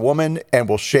 You are a woman and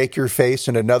will shake your face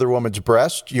in another woman's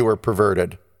breast. You are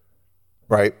perverted.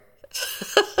 Right?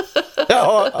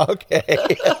 Oh,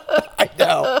 okay. I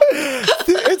know.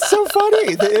 It's so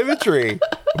funny, the imagery.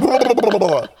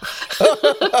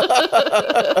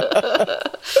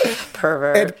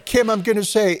 Pervert. And Kim, I'm going to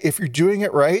say, if you're doing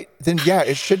it right, then yeah,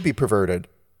 it should be perverted.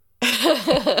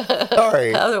 All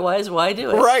right. Otherwise, why do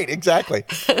it? Right, exactly.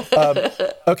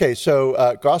 Okay,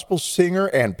 so gospel singer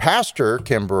and pastor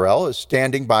Kim Burrell is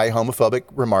standing by homophobic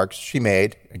remarks she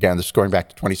made, again, this is going back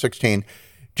to 2016,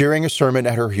 during a sermon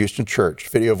at her Houston church,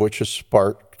 video of which has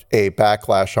sparked a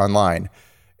backlash online.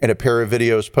 In a pair of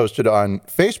videos posted on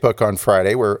Facebook on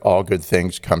Friday, where all good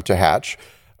things come to hatch,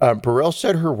 Burrell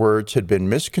said her words had been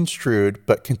misconstrued,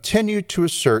 but continued to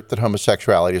assert that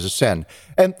homosexuality is a sin.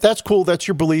 And that's cool. That's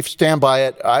your belief. Stand by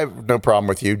it. I have no problem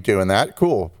with you doing that.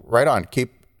 Cool. Right on.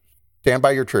 Stand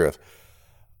by your truth.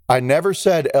 I never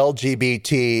said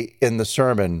LGBT in the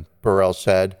sermon, Burrell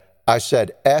said. I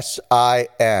said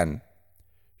SIN.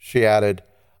 She added,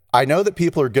 I know that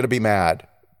people are going to be mad,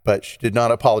 but she did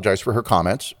not apologize for her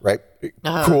comments, right?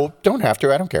 Cool. Don't have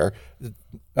to. I don't care.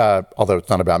 Although it's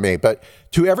not about me. But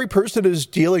to every person that is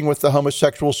dealing with the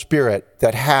homosexual spirit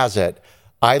that has it,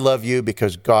 I love you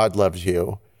because God loves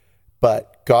you.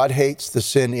 But God hates the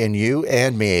sin in you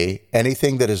and me,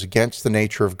 anything that is against the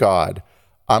nature of God.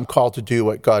 I'm called to do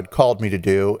what God called me to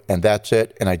do, and that's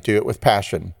it, and I do it with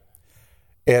passion.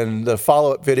 In the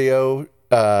follow-up video,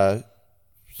 so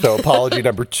apology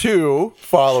number 2,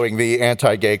 following the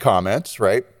anti-gay comments,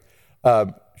 right?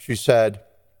 She said,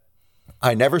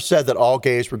 I never said that all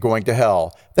gays were going to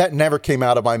hell. That never came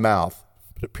out of my mouth,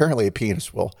 but apparently a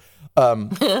penis will.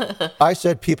 I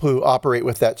said people who operate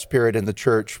with that spirit in the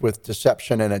church with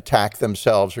deception and attack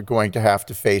themselves are going to have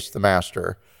to face the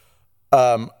master.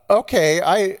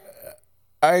 Okay,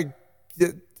 there's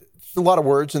a lot of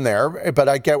words in there, but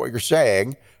I get what you're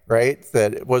saying, right?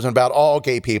 That it wasn't about all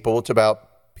gay people. It's about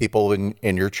people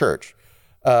in your church.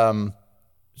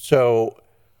 So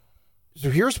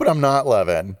here's what I'm not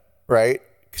loving, right?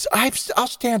 Because I'll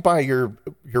stand by your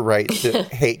right to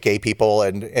hate gay people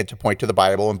and to point to the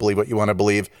Bible and believe what you want to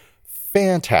believe.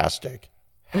 Fantastic.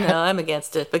 No, I'm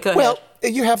against it, but go Well,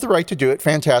 ahead. you have the right to do it.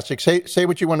 Fantastic. Say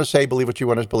what you want to say, believe what you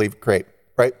want to believe. Great,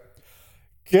 right?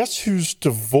 Guess whose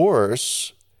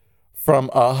divorce from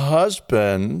a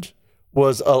husband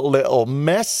was a little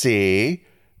messy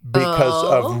because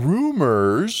of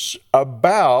rumors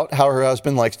about how her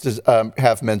husband likes to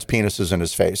have men's penises in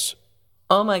his face.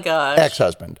 Oh my gosh.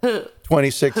 Ex-husband.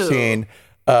 2016.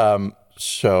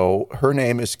 So her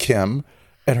name is Kim,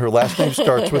 and her last name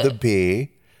starts with a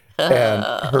B. And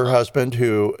her husband,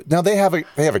 who now they have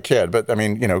a kid, but I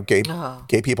mean,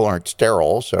 gay people aren't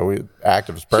sterile, so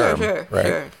active sperm,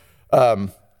 right? Sure.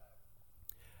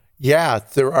 Yeah,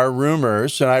 there are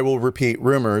rumors, and I will repeat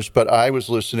rumors, but I was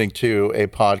listening to a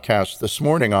podcast this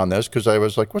morning on this because I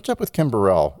was like, what's up with Kim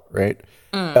Burrell, right?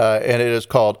 And it is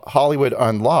called Hollywood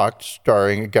Unlocked,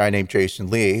 starring a guy named Jason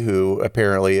Lee, who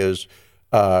apparently is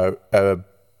a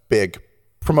big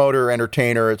promoter,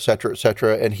 entertainer, et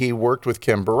cetera, and he worked with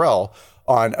Kim Burrell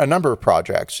on a number of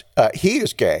projects. He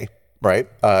is gay, right?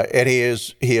 And he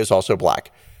is also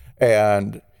black.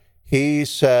 And he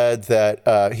said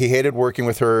that he hated working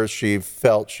with her. She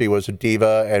felt she was a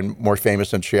diva and more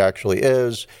famous than she actually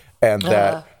is. And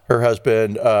that her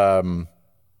husband,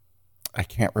 I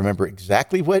can't remember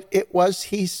exactly what it was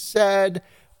he said,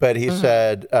 but he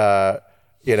said, and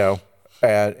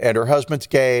her husband's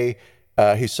gay.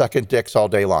 He's sucking dicks all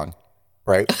day long,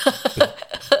 right?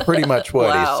 Pretty much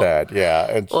what he said, yeah.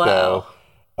 And so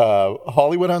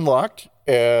Hollywood Unlocked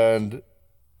and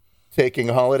Taking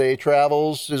Holiday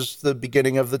Travels is the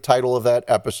beginning of the title of that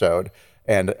episode.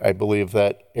 And I believe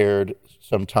that aired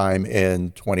sometime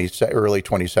in early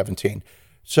 2017.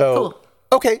 So, cool.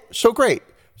 Okay, so great.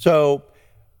 So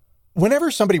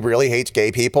whenever somebody really hates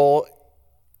gay people,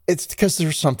 it's because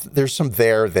there's some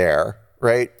there,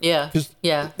 right? Yeah. Because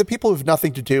the people who have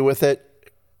nothing to do with it,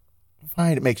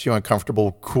 fine, it makes you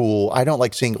uncomfortable, cool. I don't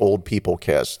like seeing old people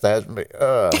kiss.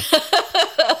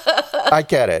 I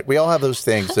get it. We all have those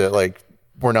things that like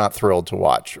we're not thrilled to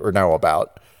watch or know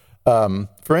about.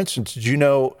 For instance, did you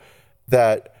know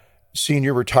that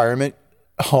senior retirement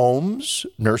homes,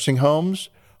 nursing homes,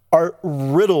 are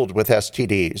riddled with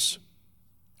STDs?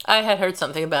 I had heard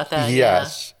something about that.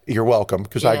 Yes, you're welcome,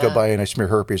 because I go by and I smear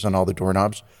herpes on all the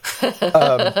doorknobs.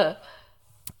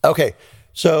 Okay,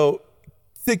 so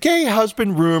the gay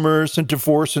husband rumors and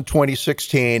divorce in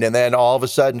 2016, and then all of a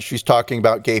sudden she's talking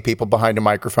about gay people behind a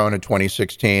microphone in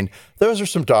 2016. Those are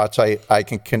some dots I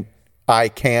can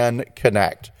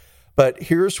connect. But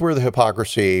here's where the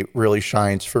hypocrisy really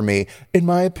shines for me, in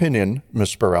my opinion,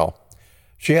 Miss Burrell.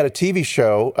 She had a TV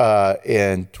show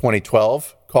in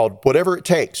 2012 called Whatever It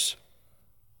Takes.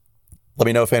 Let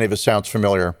me know if any of this sounds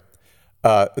familiar,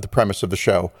 the premise of the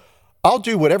show. I'll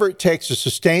do whatever it takes to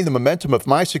sustain the momentum of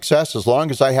my success as long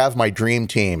as I have my dream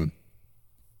team,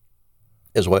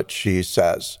 is what she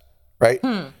says, right?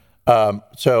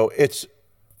 So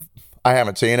I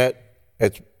haven't seen it.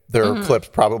 There are clips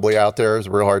probably out there. It's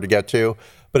real hard to get to,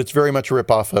 but it's very much a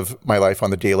ripoff of My Life on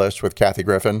the D-List with Kathy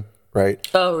Griffin, right?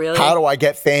 Oh, really? How do I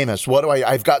get famous?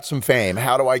 I've got some fame.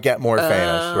 How do I get more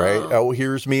famous, right? Oh,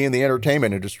 here's me in the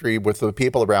entertainment industry with the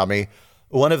people around me.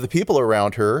 One of the people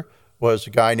around her was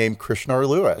a guy named Krishnar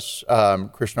Lewis.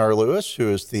 Krishnar Lewis,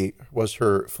 who was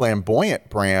her Flamboyant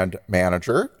brand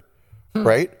manager,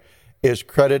 right, is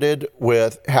credited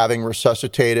with having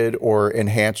resuscitated or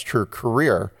enhanced her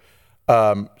career.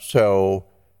 So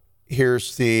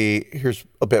here's a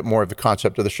bit more of the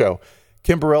concept of the show.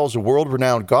 Kim Burrell is a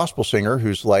world-renowned gospel singer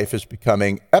whose life is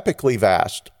becoming epically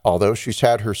vast. Although she's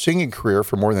had her singing career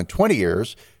for more than 20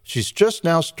 years, she's just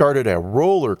now started a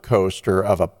roller coaster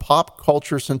of a pop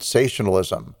culture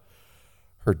sensationalism.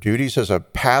 Her duties as a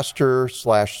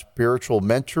pastor/spiritual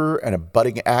mentor and a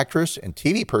budding actress and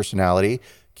TV personality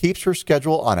keeps her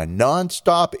schedule on a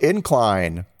non-stop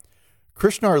incline.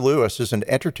 Krishnar Lewis is an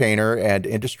entertainer and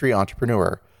industry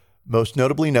entrepreneur. Most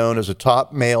notably known as a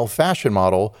top male fashion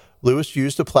model, Lewis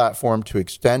used the platform to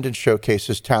extend and showcase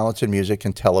his talents in music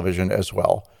and television as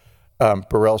well.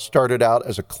 Burrell started out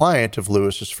as a client of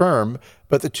Lewis's firm,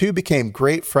 but the two became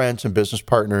great friends and business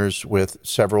partners with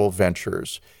several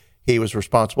ventures. He was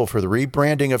responsible for the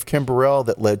rebranding of Kim Burrell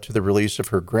that led to the release of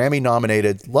her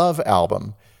Grammy-nominated Love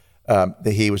album.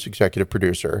 He was executive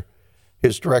producer.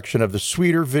 His direction of the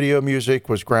sweeter video music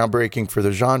was groundbreaking for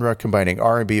the genre, combining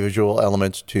R&B visual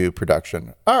elements to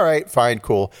production. All right, fine,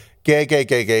 cool. Gay.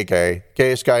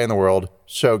 Gayest guy in the world.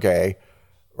 So gay,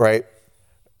 right?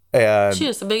 And she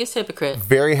is the biggest hypocrite.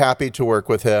 Very happy to work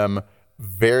with him.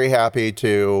 Very happy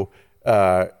to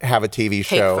have a TV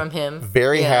show. Take from him.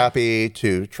 Very happy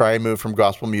to try and move from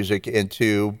gospel music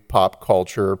into pop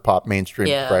culture, pop mainstream,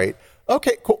 right?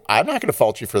 Okay, cool. I'm not going to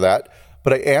fault you for that.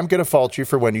 But I am going to fault you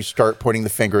for when you start pointing the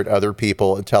finger at other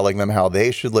people and telling them how they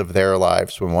should live their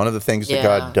lives, when one of the things that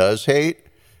God does hate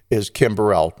is Kim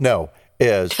Burrell. No,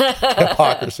 is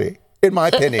hypocrisy. In my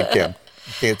opinion, Kim,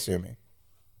 you can't sue me.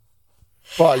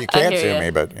 Well, you can hear sue ya. me,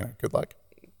 but good luck.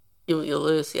 You'll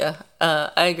lose, yeah.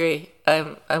 I agree.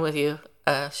 I'm with you.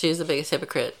 She's the biggest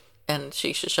hypocrite, and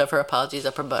she should shove her apologies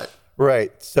up her butt.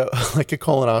 Right. So, like a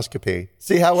colonoscopy.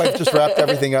 See how I've just wrapped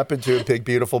everything up into a big,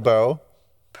 beautiful bow?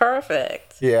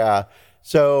 Perfect. Yeah.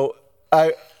 So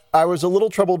I was a little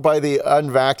troubled by the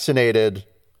unvaccinated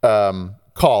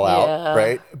call out, Yeah.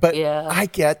 right? But Yeah. I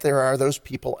get there are those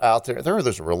people out there. There are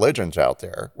those religions out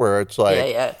there where it's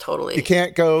like, Yeah, totally. you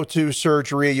can't go to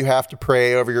surgery. You have to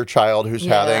pray over your child who's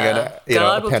having an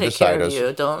God will take care of appendicitis.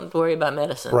 you. Don't worry about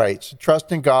medicine. Right. So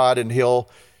trust in God, and He'll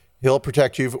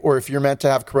protect you. Or if you're meant to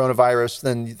have coronavirus,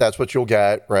 then that's what you'll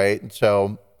get, right? And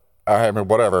so, I mean,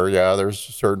 whatever. Yeah, there's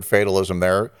certain fatalism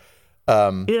there.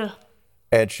 Yeah.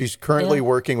 And she's currently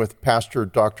working with Pastor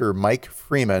Dr. Mike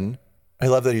Freeman. I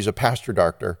love that he's a pastor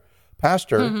doctor.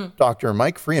 Pastor Dr.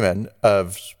 Mike Freeman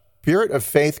of Spirit of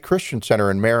Faith Christian Center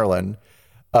in Maryland.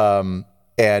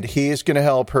 And he is going to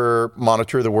help her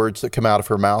monitor the words that come out of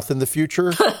her mouth in the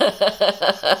future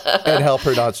and help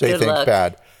her not say Good things luck.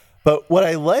 bad. But what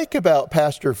I like about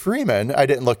Pastor Freeman, I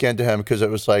didn't look into him because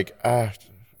it was like, I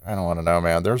don't want to know,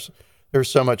 man. There's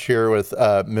so much here with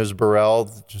Ms. Burrell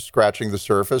just scratching the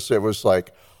surface. It was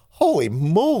like, holy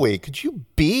moly, could you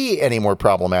be any more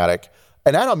problematic?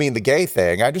 And I don't mean the gay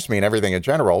thing. I just mean everything in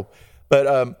general.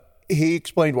 But he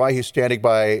explained why he's standing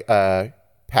by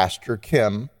Pastor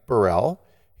Kim Burrell.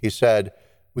 He said,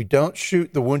 we don't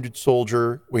shoot the wounded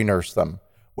soldier, we nurse them,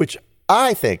 which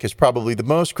I think is probably the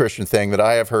most Christian thing that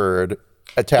I have heard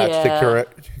attached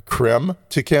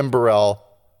to Kim Burrell,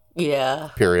 Yeah.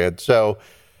 period. So,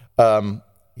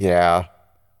 yeah.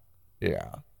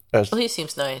 That's Well, he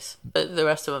seems nice, but the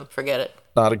rest of them, forget it.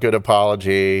 not a good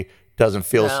apology. Doesn't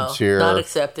feel No, sincere. not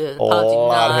accepted. A Apology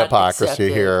lot of not hypocrisy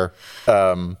accepted. here.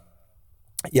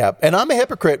 Yeah, and I'm a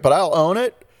hypocrite, but I'll own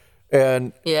it,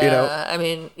 and Yeah, I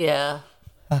mean, yeah.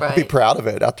 Right. be proud of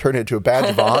it. I'll turn it into a badge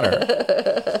of honor.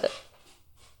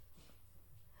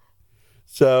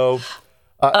 So,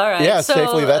 All right. yeah, so,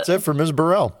 safely. That's it for Ms.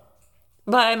 Burrell.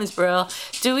 Bye, Ms. Burrell.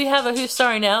 Do we have a who's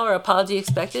sorry now or apology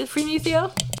expected from you,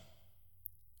 Theo?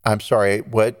 I'm sorry.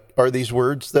 What are these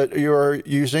words that you are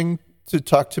using to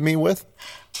talk to me with?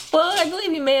 Well, I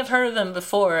believe you may have heard of them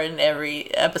before in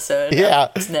every episode. Yeah,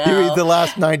 Now. you mean the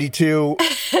last 92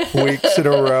 weeks in a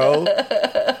row?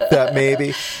 That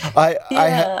maybe. I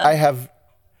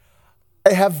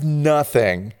have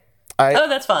nothing. Oh,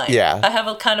 that's fine. Yeah. I have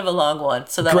a kind of a long one,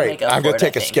 so that'll Great. make up I'm for going it, to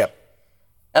take I a think. skip.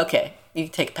 Okay, you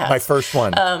can take a pass. My first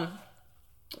one.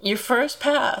 Your first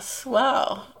pass.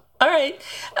 Wow. All right.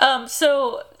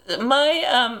 So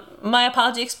my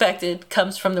apology expected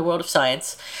comes from the world of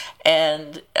science,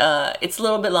 and it's a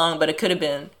little bit long, but it could have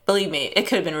been. Believe me, it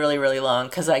could have been really, really long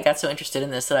because I got so interested in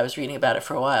this that I was reading about it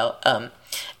for a while,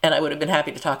 and I would have been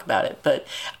happy to talk about it. But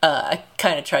I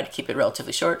kind of tried to keep it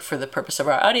relatively short for the purpose of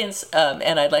our audience,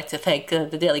 and I'd like to thank the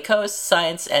Daily Kos,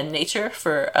 Science, and Nature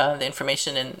for the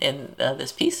information in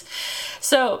this piece.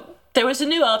 So. There was a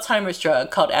new Alzheimer's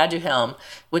drug called Aduhelm,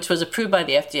 which was approved by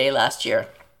the FDA last year.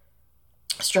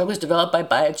 This drug was developed by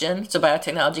Biogen, it's a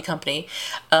biotechnology company,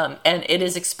 and it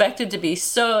is expected to be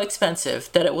so expensive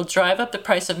that it will drive up the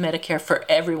price of Medicare for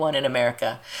everyone in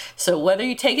America. So whether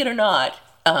you take it or not,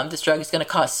 this drug is going to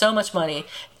cost so much money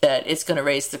that it's going to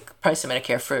raise the price of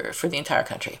Medicare for the entire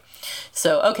country.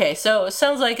 So it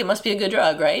sounds like it must be a good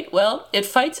drug, right? Well, it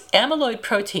fights amyloid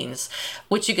proteins,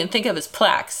 which you can think of as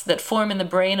plaques that form in the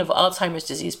brain of Alzheimer's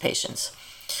disease patients.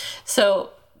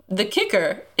 So the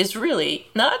kicker is really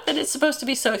not that it's supposed to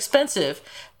be so expensive,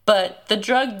 but the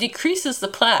drug decreases the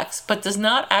plaques but does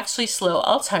not actually slow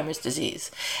Alzheimer's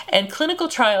disease. And clinical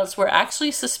trials were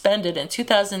actually suspended in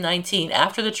 2019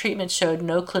 after the treatment showed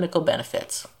no clinical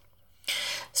benefits.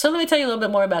 So let me tell you a little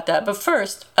bit more about that. But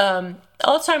first,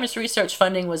 Alzheimer's research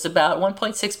funding was about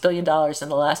 $1.6 billion in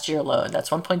the last year alone. That's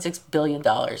 $1.6 billion.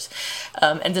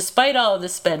 And despite all of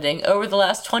this spending, over the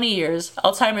last 20 years,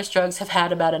 Alzheimer's drugs have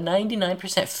had about a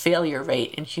 99% failure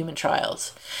rate in human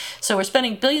trials. So we're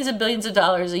spending billions and billions of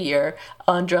dollars a year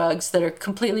on drugs that are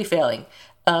completely failing.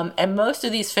 And most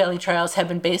of these failing trials have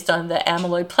been based on the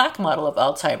amyloid plaque model of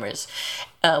Alzheimer's,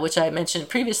 which I mentioned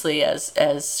previously as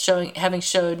having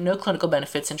showed no clinical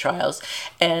benefits in trials.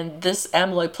 And this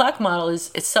amyloid plaque model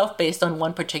is itself based on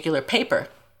one particular paper.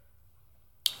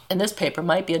 And this paper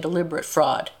might be a deliberate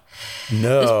fraud.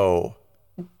 No.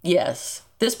 Yes.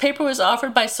 This paper was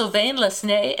authored by Sylvain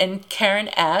Lesnay and Karen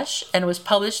Ash and was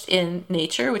published in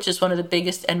Nature, which is one of the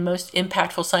biggest and most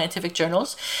impactful scientific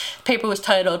journals. The paper was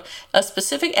titled, "A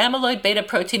Specific Amyloid Beta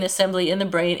Protein Assembly in the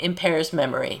Brain Impairs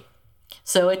Memory."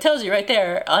 So it tells you right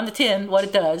there on the tin what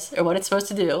it does or what it's supposed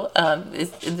to do.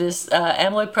 This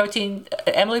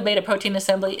amyloid beta protein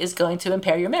assembly is going to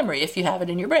impair your memory if you have it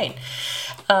in your brain.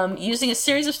 Using a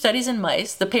series of studies in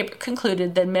mice, the paper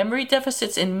concluded that memory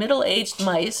deficits in middle-aged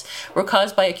mice were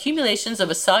caused by accumulations of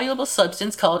a soluble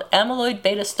substance called amyloid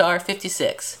beta star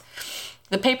 56.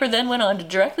 The paper then went on to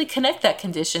directly connect that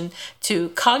condition to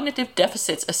cognitive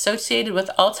deficits associated with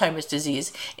Alzheimer's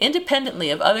disease,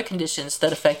 independently of other conditions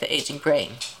that affect the aging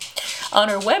brain. On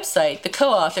her website, the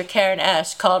co-author, Karen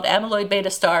Ash, called amyloid beta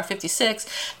star 56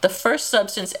 the first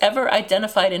substance ever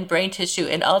identified in brain tissue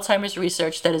in Alzheimer's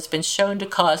research that has been shown to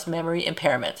cause memory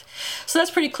impairment. So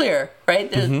that's pretty clear,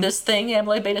 right? Mm-hmm. This thing,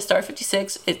 amyloid beta star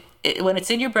 56, when it's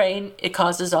in your brain, it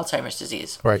causes Alzheimer's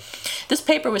disease. Right. This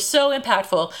paper was so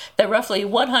impactful that roughly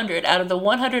 100 out of the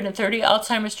 130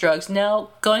 Alzheimer's drugs now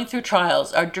going through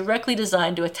trials are directly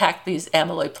designed to attack these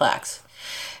amyloid plaques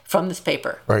from this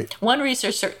paper. Right. One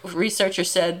researcher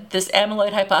said this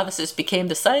amyloid hypothesis became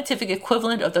the scientific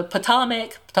equivalent of the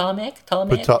Ptolemaic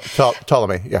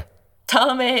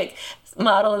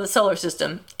model of the solar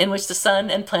system, in which the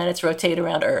sun and planets rotate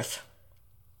around Earth.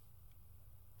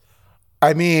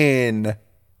 I mean,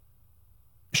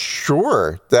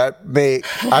 sure,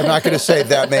 I'm not going to say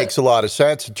that makes a lot of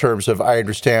sense in terms of I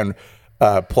understand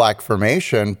plaque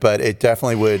formation, but it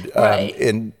definitely would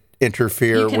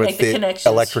interfere with the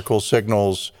electrical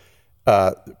signals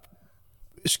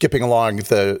skipping along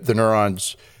the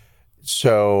neurons.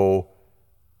 So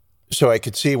I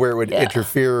could see where it would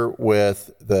interfere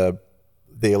with the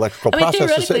electrical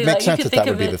process. It makes sense that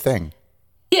would be the thing.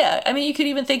 Yeah, I mean, you could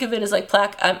even think of it as like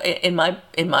plaque. In my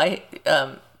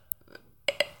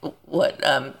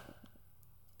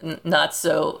not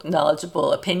so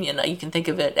knowledgeable opinion, you can think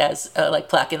of it as like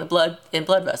plaque in blood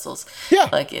vessels. Yeah,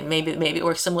 like maybe it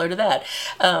works similar to that.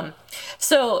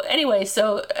 So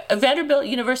Vanderbilt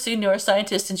University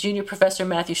neuroscientist and junior professor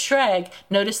Matthew Schrag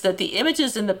noticed that the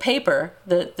images in the paper,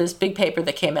 this big paper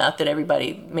that came out that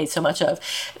everybody made so much of,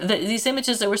 these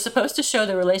images that were supposed to show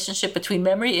the relationship between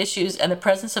memory issues and the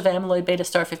presence of amyloid beta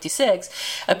star 56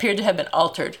 appeared to have been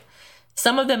altered.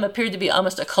 Some of them appeared to be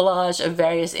almost a collage of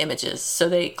various images. So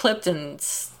they clipped and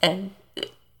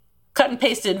cut and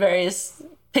pasted various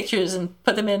pictures and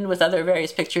put them in with other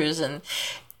various pictures and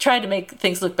tried to make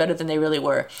things look better than they really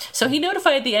were. So he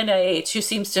notified the NIH, who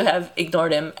seems to have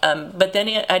ignored him, but then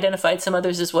he identified some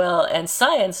others as well, and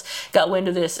Science got wind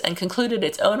of this and concluded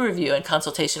its own review in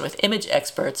consultation with image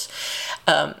experts.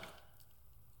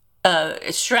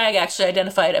 Schrag actually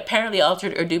identified apparently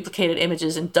altered or duplicated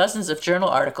images in dozens of journal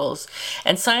articles,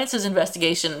 and Science's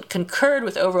investigation concurred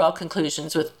with overall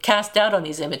conclusions, with cast doubt on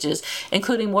these images,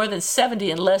 including more than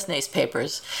 70 in Lesnay's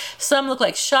papers. Some look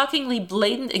like shockingly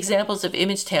blatant examples of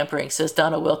image tampering, says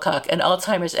Donna Wilcock, an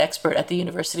Alzheimer's expert at the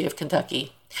University of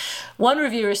Kentucky. One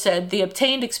reviewer said the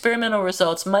obtained experimental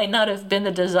results might not have been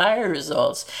the desired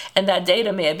results, and that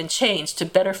data may have been changed to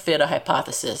better fit a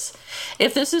hypothesis.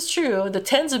 If this is true, the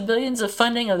tens of billions of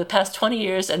funding of the past 20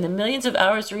 years and the millions of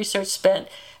hours research spent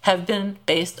have been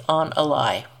based on a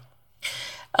lie.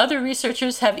 Other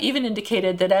researchers have even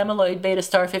indicated that amyloid beta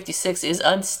star 56 is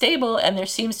unstable, and there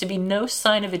seems to be no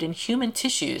sign of it in human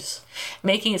tissues,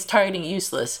 making its targeting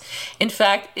useless. In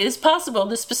fact, it is possible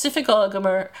this specific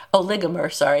oligomer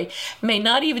may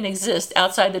not even exist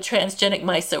outside the transgenic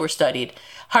mice that were studied.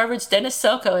 Harvard's Dennis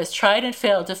Selko has tried and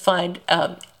failed to find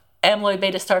amyloid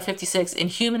beta star 56 in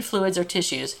human fluids or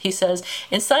tissues. He says,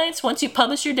 in science, once you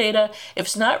publish your data, if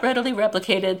it's not readily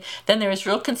replicated, then there is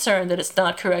real concern that it's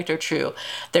not correct or true.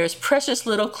 There is precious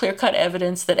little clear-cut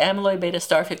evidence that amyloid beta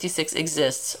star 56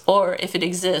 exists, or if it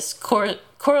exists,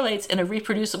 correlates in a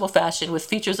reproducible fashion with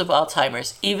features of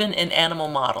Alzheimer's, even in animal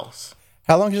models.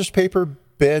 How long has this paper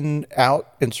been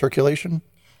out in circulation?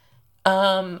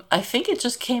 I think it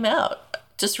just came out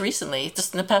just recently,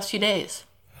 just in the past few days.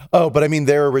 Oh, but I mean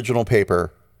their original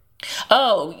paper.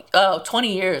 Oh,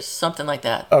 20 years, something like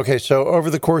that. Okay, so over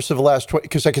the course of the last 20,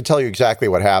 because I can tell you exactly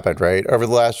what happened, right? Over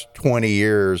the last 20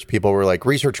 years, people were like,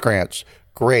 research grants,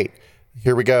 great.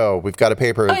 Here we go. We've got a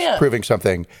paper that's proving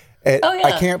something.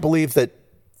 I can't believe that,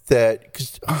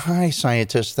 because, hi,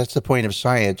 scientists, that's the point of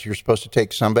science. You're supposed to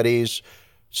take somebody's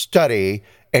study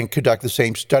and conduct the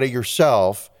same study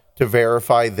yourself to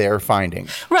verify their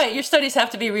findings. Right. Your studies have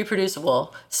to be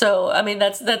reproducible. So, I mean,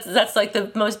 that's like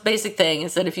the most basic thing,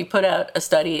 is that if you put out a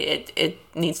study, it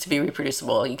needs to be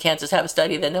reproducible. You can't just have a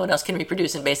study that no one else can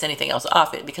reproduce and base anything else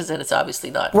off it, because then it's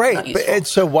obviously not useful. And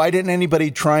so why didn't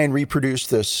anybody try and reproduce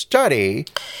this study?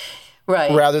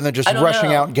 Right. Rather than just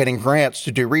rushing out and getting grants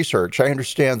to do research. I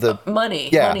understand the money.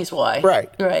 Yeah. Money's why.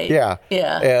 Right. Right. Yeah.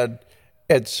 Yeah.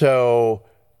 And so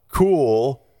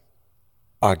cool.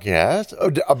 I guess,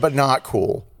 but not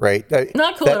cool, right?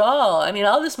 Not cool at all. I mean,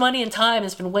 all this money and time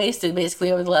has been wasted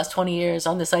basically over the last 20 years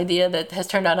on this idea that has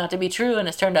turned out not to be true and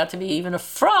has turned out to be even a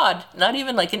fraud, not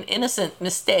even like an innocent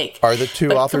mistake. Are the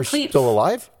two authors still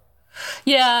alive?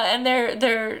 Yeah, and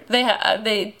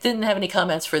they didn't have any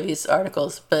comments for these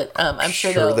articles, but I'm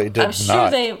sure they did. I'm sure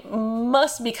they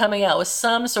must be coming out with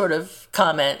some sort of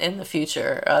comment in the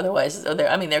future. Otherwise,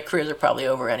 their careers are probably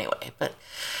over anyway. But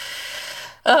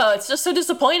oh, it's just so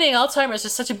disappointing. Alzheimer's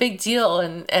is such a big deal,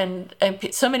 and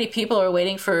so many people are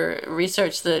waiting for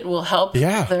research that will help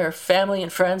their family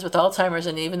and friends with Alzheimer's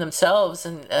and even themselves.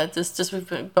 And just we've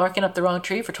been barking up the wrong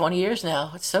tree for 20 years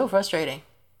now. It's so frustrating.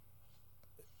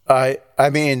 I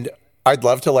mean, I'd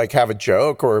love to like have a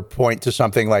joke or point to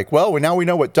something like, well, now we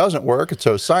know what doesn't work, and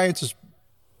so science is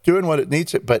doing what it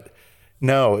needs to. But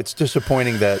no, it's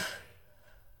disappointing that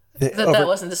that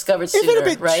wasn't discovered sooner, if it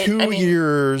had been right? 2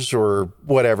 years or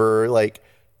whatever, like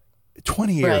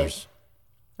 20 years.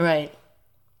 Right.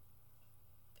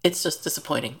 It's just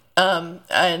disappointing. And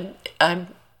I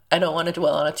don't want to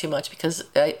dwell on it too much because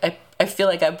I feel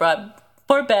like I brought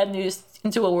more bad news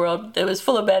into a world that was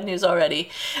full of bad news already.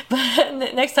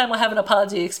 But next time we'll have an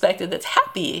apology expected that's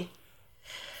happy.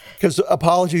 Because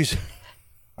apologies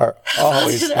are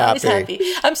always happy.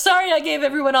 I'm sorry I gave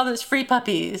everyone all those free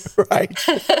puppies. Right.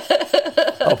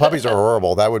 Oh, puppies are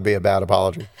horrible. That would be a bad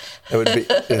apology. It would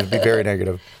be very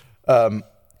negative.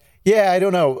 Yeah, I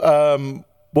don't know.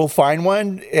 We'll find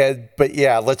one, but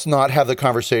yeah, let's not have the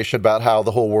conversation about how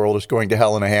the whole world is going to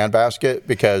hell in a handbasket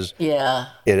because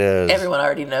it is. Everyone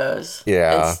already knows.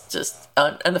 Yeah, it's just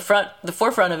on the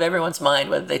forefront of everyone's mind,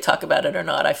 whether they talk about it or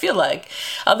not. I feel like,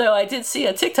 although I did see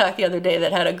a TikTok the other day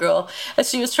that had a girl that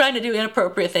she was trying to do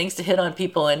inappropriate things to hit on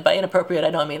people, and by inappropriate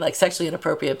I don't mean like sexually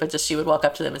inappropriate, but just she would walk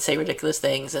up to them and say ridiculous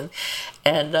things, and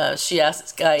she asked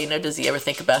this guy, does he ever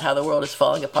think about how the world is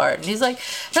falling apart? And he's like,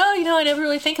 no, I never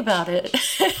really think about it.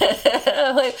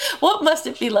 Like, what must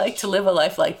it be like to live a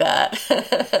life like that?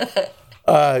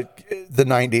 The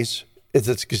 90s. It's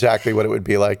exactly what it would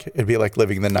be like. It'd be like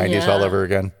living the 90s all over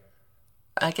again.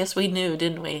 I guess we knew,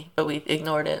 didn't we? But we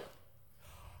ignored it.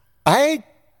 I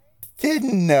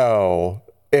didn't know.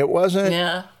 It wasn't,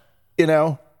 I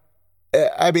mean,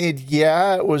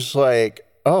 it was like,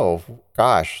 oh,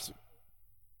 gosh,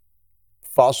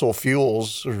 fossil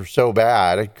fuels are so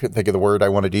bad. I couldn't think of the word I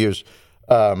wanted to use.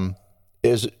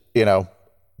 This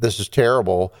is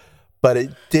terrible, but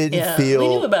it didn't feel. We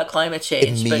knew about climate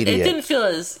change, immediate. But it didn't feel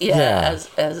as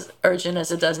urgent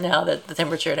as it does now that the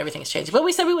temperature and everything is changing. But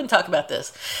we said we wouldn't talk about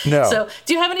this. No. So,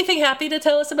 do you have anything happy to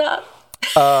tell us about?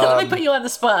 Let me put you on the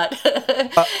spot.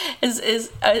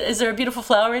 Is there a beautiful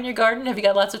flower in your garden? Have you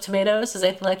got lots of tomatoes? Is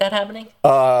anything like that happening?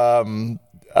 Not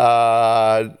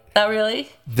really.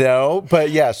 No,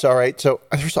 but yes. All right. So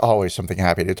there's always something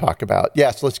happy to talk about.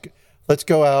 Yes. Let's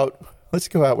go out. Let's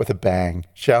go out with a bang,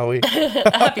 shall we? A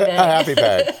happy bang. A happy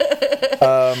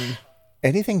bang.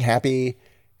 Anything happy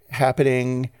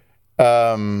happening?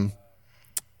 The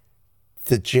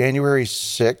January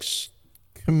 6th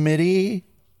committee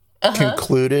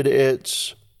concluded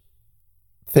its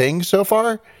thing so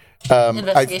far.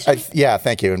 Investigation.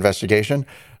 Thank you. Investigation.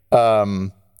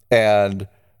 And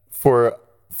for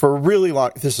really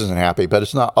long, this isn't happy, but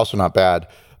it's also not bad.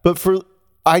 But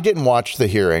I didn't watch the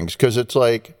hearings because it's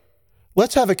like,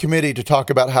 let's have a committee to talk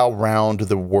about how round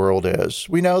the world is.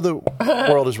 We know the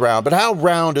world is round, but how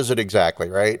round is it exactly,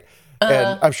 right?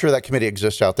 And I'm sure that committee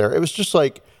exists out there. It was just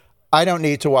like, I don't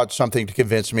need to watch something to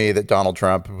convince me that Donald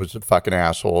Trump was a fucking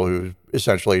asshole who's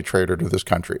essentially a traitor to this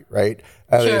country, right?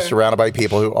 And he's surrounded by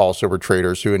people who also were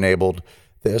traitors who enabled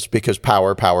this because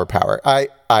power. I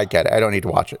get it. I don't need to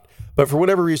watch it. But for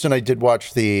whatever reason, I did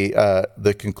watch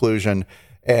the conclusion,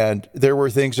 and there were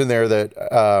things in there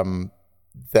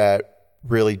that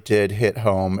really did hit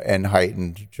home and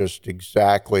heightened just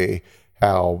exactly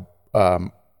how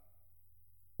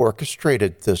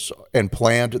orchestrated this and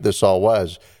planned this all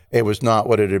was. It was not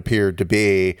what it appeared to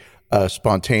be, a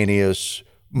spontaneous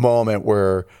moment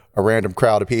where a random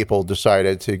crowd of people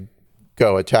decided to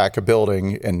go attack a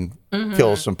building and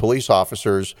kill some police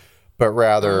officers, but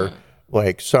rather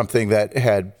like something that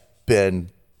had been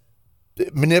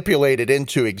manipulated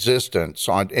into existence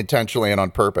intentionally and on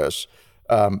purpose,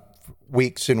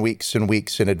 weeks and weeks and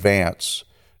weeks in advance.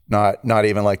 Not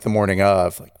even like the morning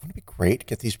of. Like, wouldn't it be great to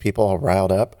get these people all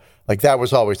riled up? Like that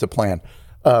was always the plan.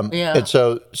 And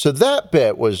so that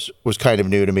bit was kind of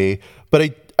new to me,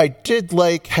 but I did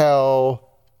like how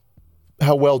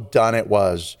well done it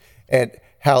was and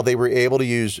how they were able to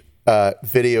use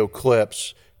video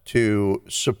clips to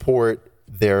support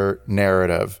their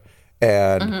narrative.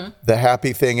 And the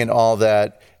happy thing in all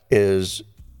that is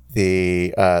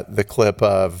the clip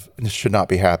of should not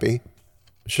be happy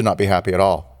at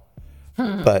all,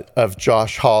 but of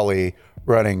Josh Hawley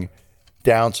running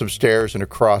down some stairs and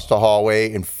across the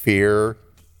hallway in fear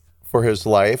for his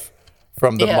life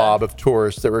from the mob of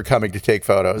tourists that were coming to take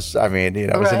photos. I mean,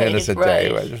 it was an innocent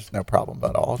day. There's no problem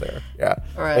at all there. Yeah.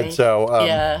 Right. And so,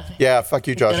 fuck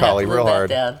you, Josh Hawley, real hard.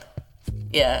 Down.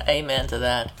 Yeah, amen to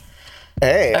that.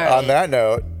 Hey, on that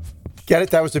note, get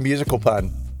it? That was a musical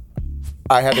pun.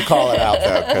 I had to call it out,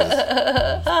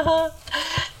 though.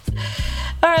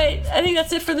 All right. I think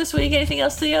that's it for this week. Anything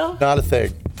else, Theo? Not a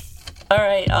thing. All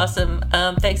right. Awesome.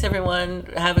 Thanks, everyone.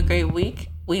 Have a great week.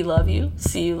 We love you.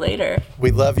 See you later.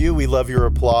 We love you. We love your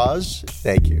applause.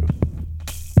 Thank you.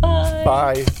 Bye.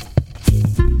 Bye.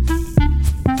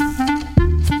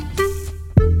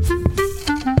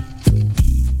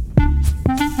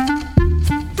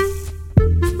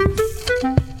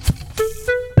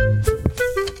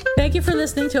 Thank you for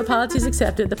listening to Apologies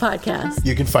Accepted, the podcast.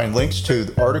 You can find links to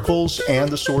the articles and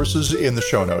the sources in the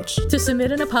show notes. To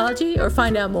submit an apology or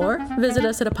find out more, visit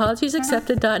us at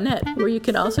apologiesaccepted.net, where you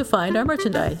can also find our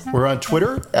merchandise. We're on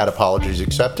Twitter at Apologies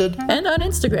Accepted. And on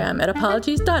Instagram at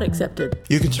apologies.accepted.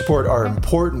 You can support our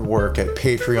important work at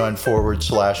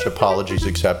Patreon.com/Apologies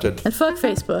Accepted. And fuck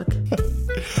Facebook.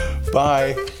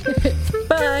 Bye.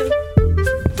 Bye.